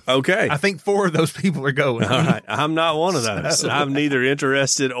going. Okay. I think 4 of those people are going. All right. I'm not one of those. I'm neither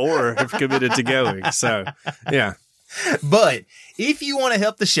interested or have committed to going. So, yeah. But if you want to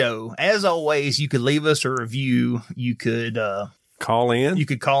help the show, as always, you could leave us a review. You could call in. You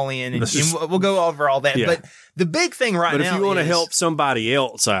could call in and we'll go over all that. Yeah. But the big thing now if you want to help somebody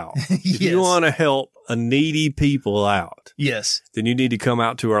else out, if you want to help a needy people out, yes, then you need to come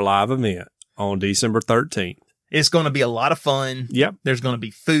out to our live event on December 13th. It's going to be a lot of fun. Yep. There's going to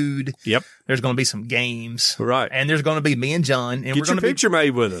be food. Yep. There's going to be some games. Right. And there's going to be me and John. And we're going to picture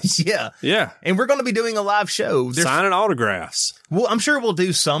made with us. Yeah. Yeah. And we're going to be doing a live show. Signing autographs. Well, I'm sure we'll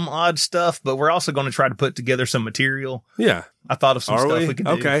do some odd stuff, but we're also going to try to put together some material. Yeah. I thought of some stuff we could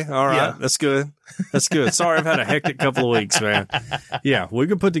do. Okay. All right. Yeah. That's good. That's good. Sorry, I've had a hectic couple of weeks, man. Yeah. We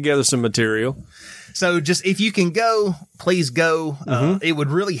can put together some material. So just if you can go, please go. It would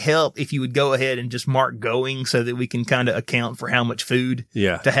really help if you would go ahead and just mark going so that we can kind of account for how much food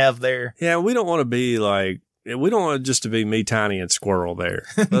to have there. Yeah, we don't want to be like, we don't want it just to be me, Tiny, and Squirrel there.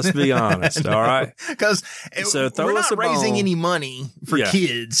 Let's be honest, all right? Because we're not raising any money for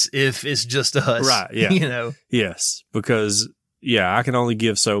kids if it's just us. Right, yeah. You know? Yes, because, I can only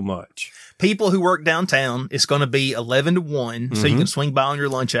give so much. People who work downtown, it's going to be 11 to 1, so you can swing by on your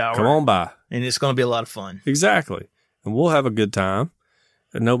lunch hour. Come on by. And it's going to be a lot of fun. Exactly. And we'll have a good time,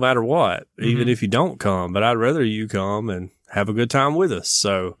 no matter what, even if you don't come. But I'd rather you come and have a good time with us.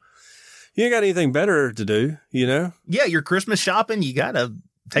 So you ain't got anything better to do, you know? Yeah, your Christmas shopping, you got to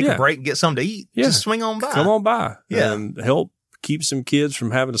take a break and get something to eat. Yeah. Just swing on by. Come on by. Yeah. And help keep some kids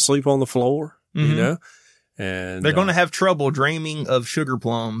from having to sleep on the floor, you know? And they're going to have trouble dreaming of sugar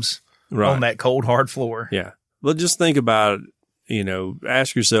plums on that cold, hard floor. Yeah. But just think about it. You know,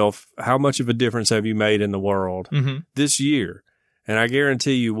 ask yourself, how much of a difference have you made in the world this year? And I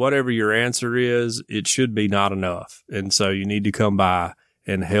guarantee you, whatever your answer is, it should be not enough. And so you need to come by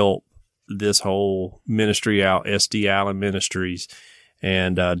and help this whole ministry out, SD Allen Ministries,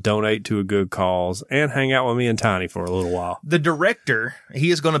 and donate to a good cause and hang out with me and Tiny for a little while. The director,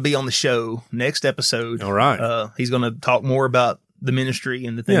 he is going to be on the show next episode. All right. He's going to talk more about the ministry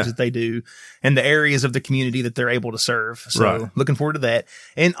and the things that they do and the areas of the community that they're able to serve. So looking forward to that.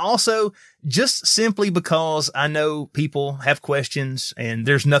 And also just simply because I know people have questions and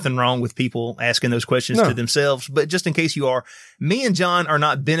there's nothing wrong with people asking those questions to themselves. But just in case you are, me and John are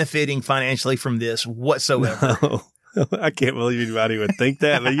not benefiting financially from this whatsoever. No. I can't believe anybody would think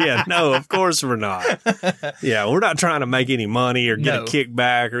that, but no, of course we're not. Yeah, we're not trying to make any money or get a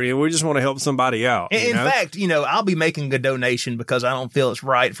kickback, or we just want to help somebody out. In fact, I'll be making a donation because I don't feel it's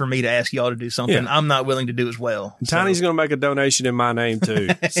right for me to ask y'all to do something I'm not willing to do as well. Tiny's going to make a donation in my name too,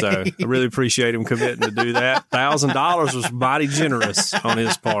 so I really appreciate him committing to do that. $1,000 was mighty generous on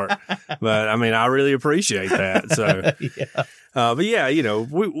his part, but I mean, I really appreciate that. So. But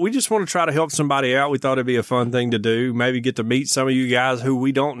we just want to try to help somebody out. We thought it'd be a fun thing to do. Maybe get to meet some of you guys who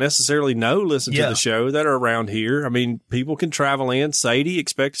we don't necessarily know listen to the show that are around here. I mean, people can travel in. Sadie,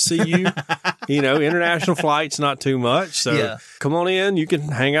 expect to see you. International flights, not too much. So come on in. You can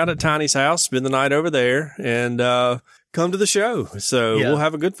hang out at Tiny's house, spend the night over there, and come to the show. So we'll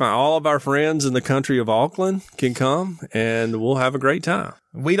have a good time. All of our friends in the country of Auckland can come, and we'll have a great time.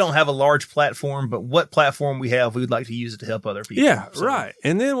 We don't have a large platform, but what platform we have, we would like to use it to help other people. Yeah, so. Right.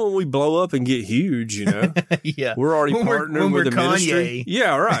 And then when we blow up and get huge, yeah, we're already partnering with the Kanye, ministry.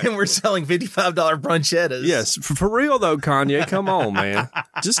 Yeah, right. And we're selling $55 brunchettas. Yes, for real though, Kanye. Come on, man.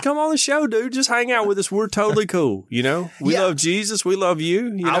 Just come on the show, dude. Just hang out with us. We're totally cool. We love Jesus. We love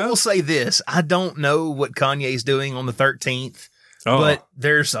you. I will say this: I don't know what Kanye's doing on the 13th, but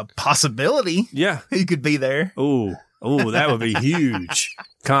there's a possibility. Yeah, he could be there. Oh, that would be huge.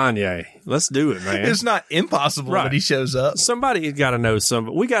 Kanye. Let's do it, man. It's not impossible that he shows up. Somebody's got to know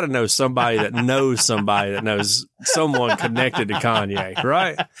somebody. We got to know somebody that knows somebody that knows someone connected to Kanye,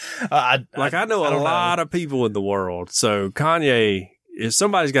 right? I know a lot of people in the world. So Kanye, if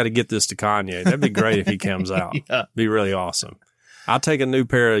somebody's got to get this to Kanye, that'd be great if he comes out. Yeah. Be really awesome. I'll take a new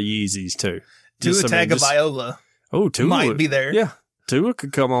pair of Yeezys too. Tua Tagovailoa. Oh, Tua might be there. Yeah. Tua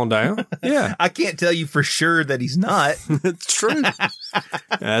could come on down. Yeah. I can't tell you for sure that he's not. It's true.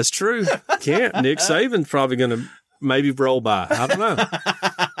 That's true. Can't. Nick Saban's probably going to maybe roll by. I don't know.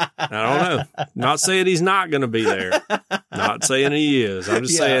 Not saying he's not going to be there. Not saying he is. I'm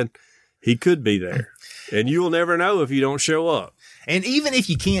just saying he could be there. And you will never know if you don't show up. And even if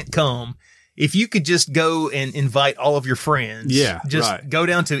you can't come, if you could just go and invite all of your friends, go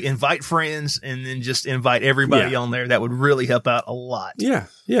down to invite friends and then just invite everybody on there, that would really help out a lot. Yeah,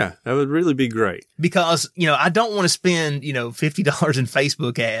 that would really be great. Because, I don't want to spend, $50 in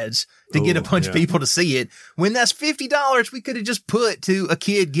Facebook ads to get a bunch of people to see it. When that's $50 we could have just put to a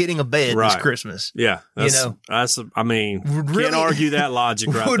kid getting a bed this Christmas. Yeah. Can't argue that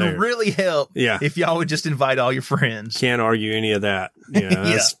logic right there. Would really help if y'all would just invite all your friends. Can't argue any of that.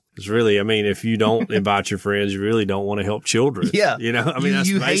 It's really, if you don't invite your friends, you really don't want to help children. Yeah. That's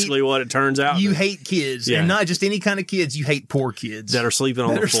basically what it turns out. You hate kids, and not just any kind of kids. You hate poor kids that are sleeping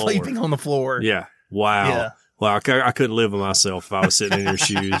on the floor. Yeah. Wow. Yeah. Well, I couldn't live with myself if I was sitting in your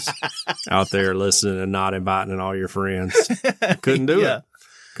shoes out there listening and not inviting all your friends. Couldn't do it.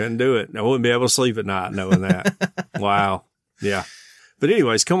 Couldn't do it. I wouldn't be able to sleep at night knowing that. Wow. Yeah. But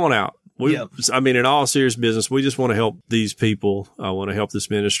anyways, come on out. In all serious business, we just want to help these people. I want to help this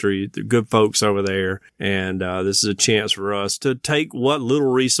ministry. They're good folks over there. And this is a chance for us to take what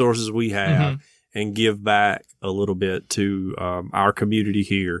little resources we have and give back a little bit to our community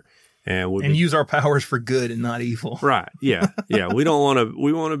here. And use our powers for good and not evil. Right. Yeah. Yeah. We want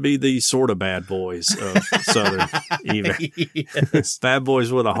to be these sort of bad boys of Southern even. Yes. Bad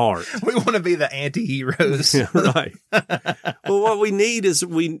boys with a heart. We want to be the anti-heroes. Right. Well, what we need is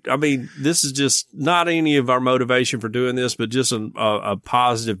this is just not any of our motivation for doing this, but just a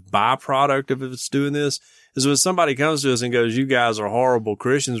positive byproduct of us doing this. Is when somebody comes to us and goes, "You guys are horrible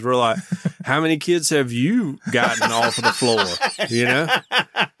Christians," we're like, "How many kids have you gotten off of the floor?"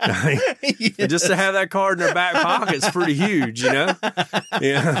 Just to have that card in their back pocket is pretty huge, Yeah.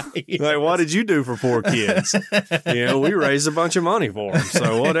 Yes. Like, what did you do for poor kids? We raised a bunch of money for them,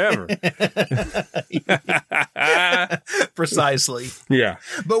 so whatever. Precisely. Yeah.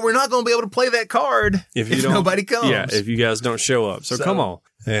 But we're not going to be able to play that card if nobody comes. Yeah, if you guys don't show up. So come on.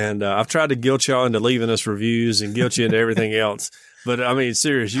 And I've tried to guilt y'all into leaving us reviews and guilt you into everything else. But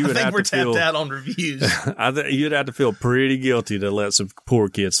serious, you would have to feel. We're tapped out on reviews. You'd have to feel pretty guilty to let some poor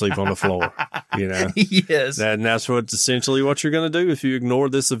kids sleep on the floor. Yes. And that's essentially what you're going to do if you ignore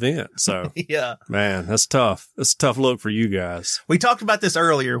this event. So, man, that's tough. That's a tough look for you guys. We talked about this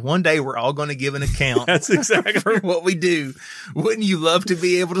earlier. One day we're all going to give an account. That's exactly for what we do. Wouldn't you love to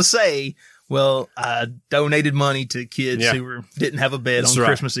be able to say, well, I donated money to kids who didn't have a bed on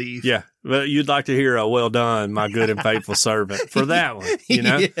Christmas Eve. Yeah. Well, you'd like to hear a well done, my good and faithful servant for that one.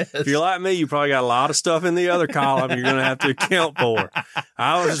 Yes. If you're like me, you probably got a lot of stuff in the other column you're going to have to account for.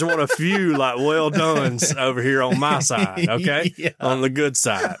 I just want a few like well dones over here on my side. Okay. On the good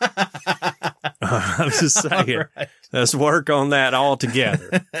side. I'm just saying. Right. Let's work on that all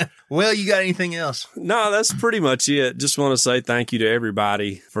together. Well, you got anything else? No, that's pretty much it. Just want to say thank you to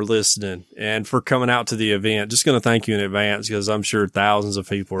everybody for listening and for coming out to the event. Just going to thank you in advance because I'm sure thousands of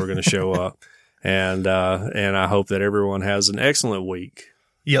people are going to show up. And I hope that everyone has an excellent week.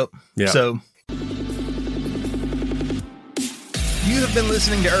 Yep. So you have been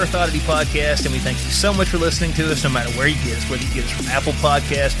listening to Earth Oddity Podcast, and we thank you so much for listening to us, no matter where you get us, whether you get us from Apple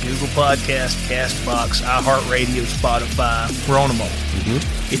Podcast, Google Podcast, CastBox, iHeartRadio, Spotify. We're on them all.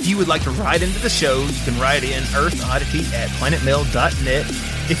 Mm-hmm. If you would like to write into the show, you can write in earthoddity@planetmail.net.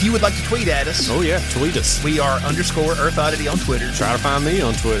 If you would like to tweet at us. Oh, yeah. Tweet us. We are _Earth Oddity on Twitter. Try to find me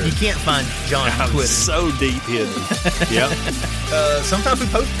on Twitter. You can't find John on Twitter. So deep hidden. Yep. Sometimes we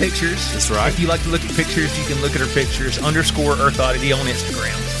post pictures. That's right. If you like to look at pictures, you can look at our pictures. _Earth Oddity on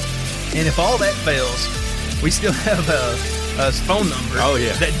Instagram. And if all that fails, we still have phone number. Oh,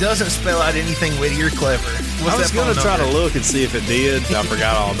 yeah. That doesn't spell out anything witty or clever. I was going to try to look and see if it did. I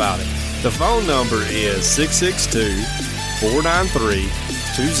forgot all about it. The phone number is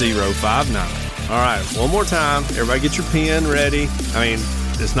 662-493-2059. All right, one more time. Everybody get your pen ready. I mean,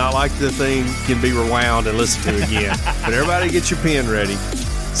 it's not like the thing can be rewound and listened to again. But everybody get your pen ready.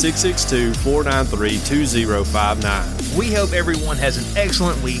 662-493-2059. We hope everyone has an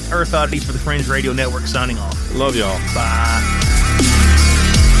excellent week. Earth Oddity for the Fringe Radio Network signing off. Love y'all. Bye.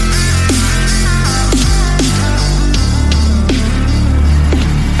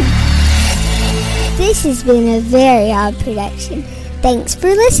 This has been a Very Odd production. Thanks for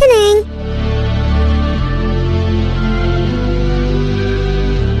listening.